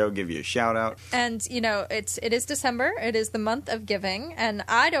you on the show, give you a shout-out. And, it is December. It is the month of giving, and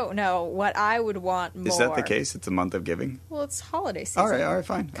I don't know what I would want more. Is that the case? It's a month of giving? Well, it's holiday season. All right,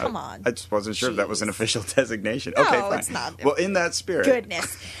 fine. Come on. I just wasn't sure if that was an official designation. No, okay, fine. It's not. Well, in that spirit. Goodness.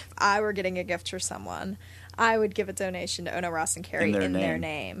 If I were getting a gift for someone, I would give a donation to Ono, Ross, and Carrie in their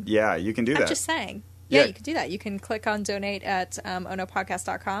name. Yeah, you can do that. I'm just saying. Yeah, you can do that. You can click on donate at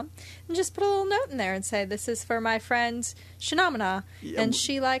onopodcast.com and just put a little note in there and say, this is for my friend Shanamana, and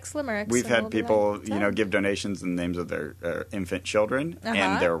she likes limericks. We've had people, give donations in the names of their infant children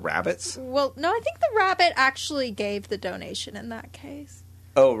and their rabbits. Well, no, I think the rabbit actually gave the donation in that case.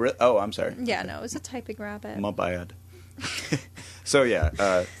 Oh, really? Oh, I'm sorry. Yeah, no, it was a typing rabbit. My bad. So,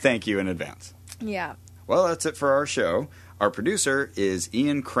 thank you in advance. Yeah. Well, that's it for our show. Our producer is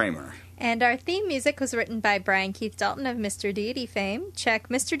Ian Kramer. And our theme music was written by Brian Keith Dalton of Mr. Deity fame. Check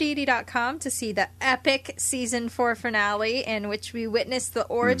MrDeity.com to see the epic Season 4 finale in which we witness the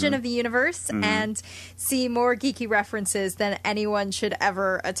origin of the universe and see more geeky references than anyone should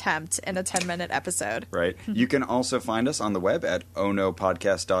ever attempt in a 10-minute episode. Right. You can also find us on the web at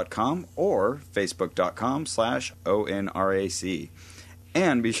onopodcast.com or facebook.com/ONRAC.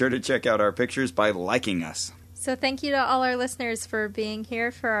 And be sure to check out our pictures by liking us. So thank you to all our listeners for being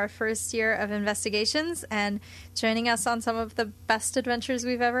here for our first year of investigations and joining us on some of the best adventures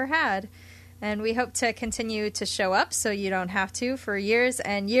we've ever had. And we hope to continue to show up so you don't have to for years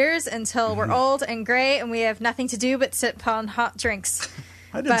and years until we're old and gray and we have nothing to do but sip on hot drinks.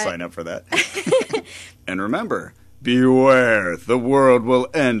 I didn't sign up for that. And remember, beware, the world will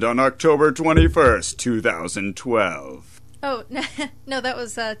end on October 21st, 2012. Oh, no, that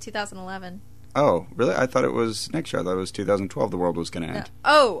was 2011. Oh, really? I thought it was next year. I thought it was 2012 the world was going to end. No.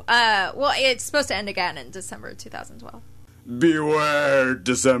 Oh, well, it's supposed to end again in December 2012. Beware,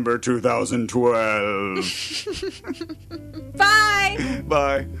 December 2012. Bye!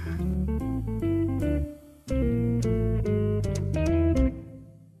 Bye.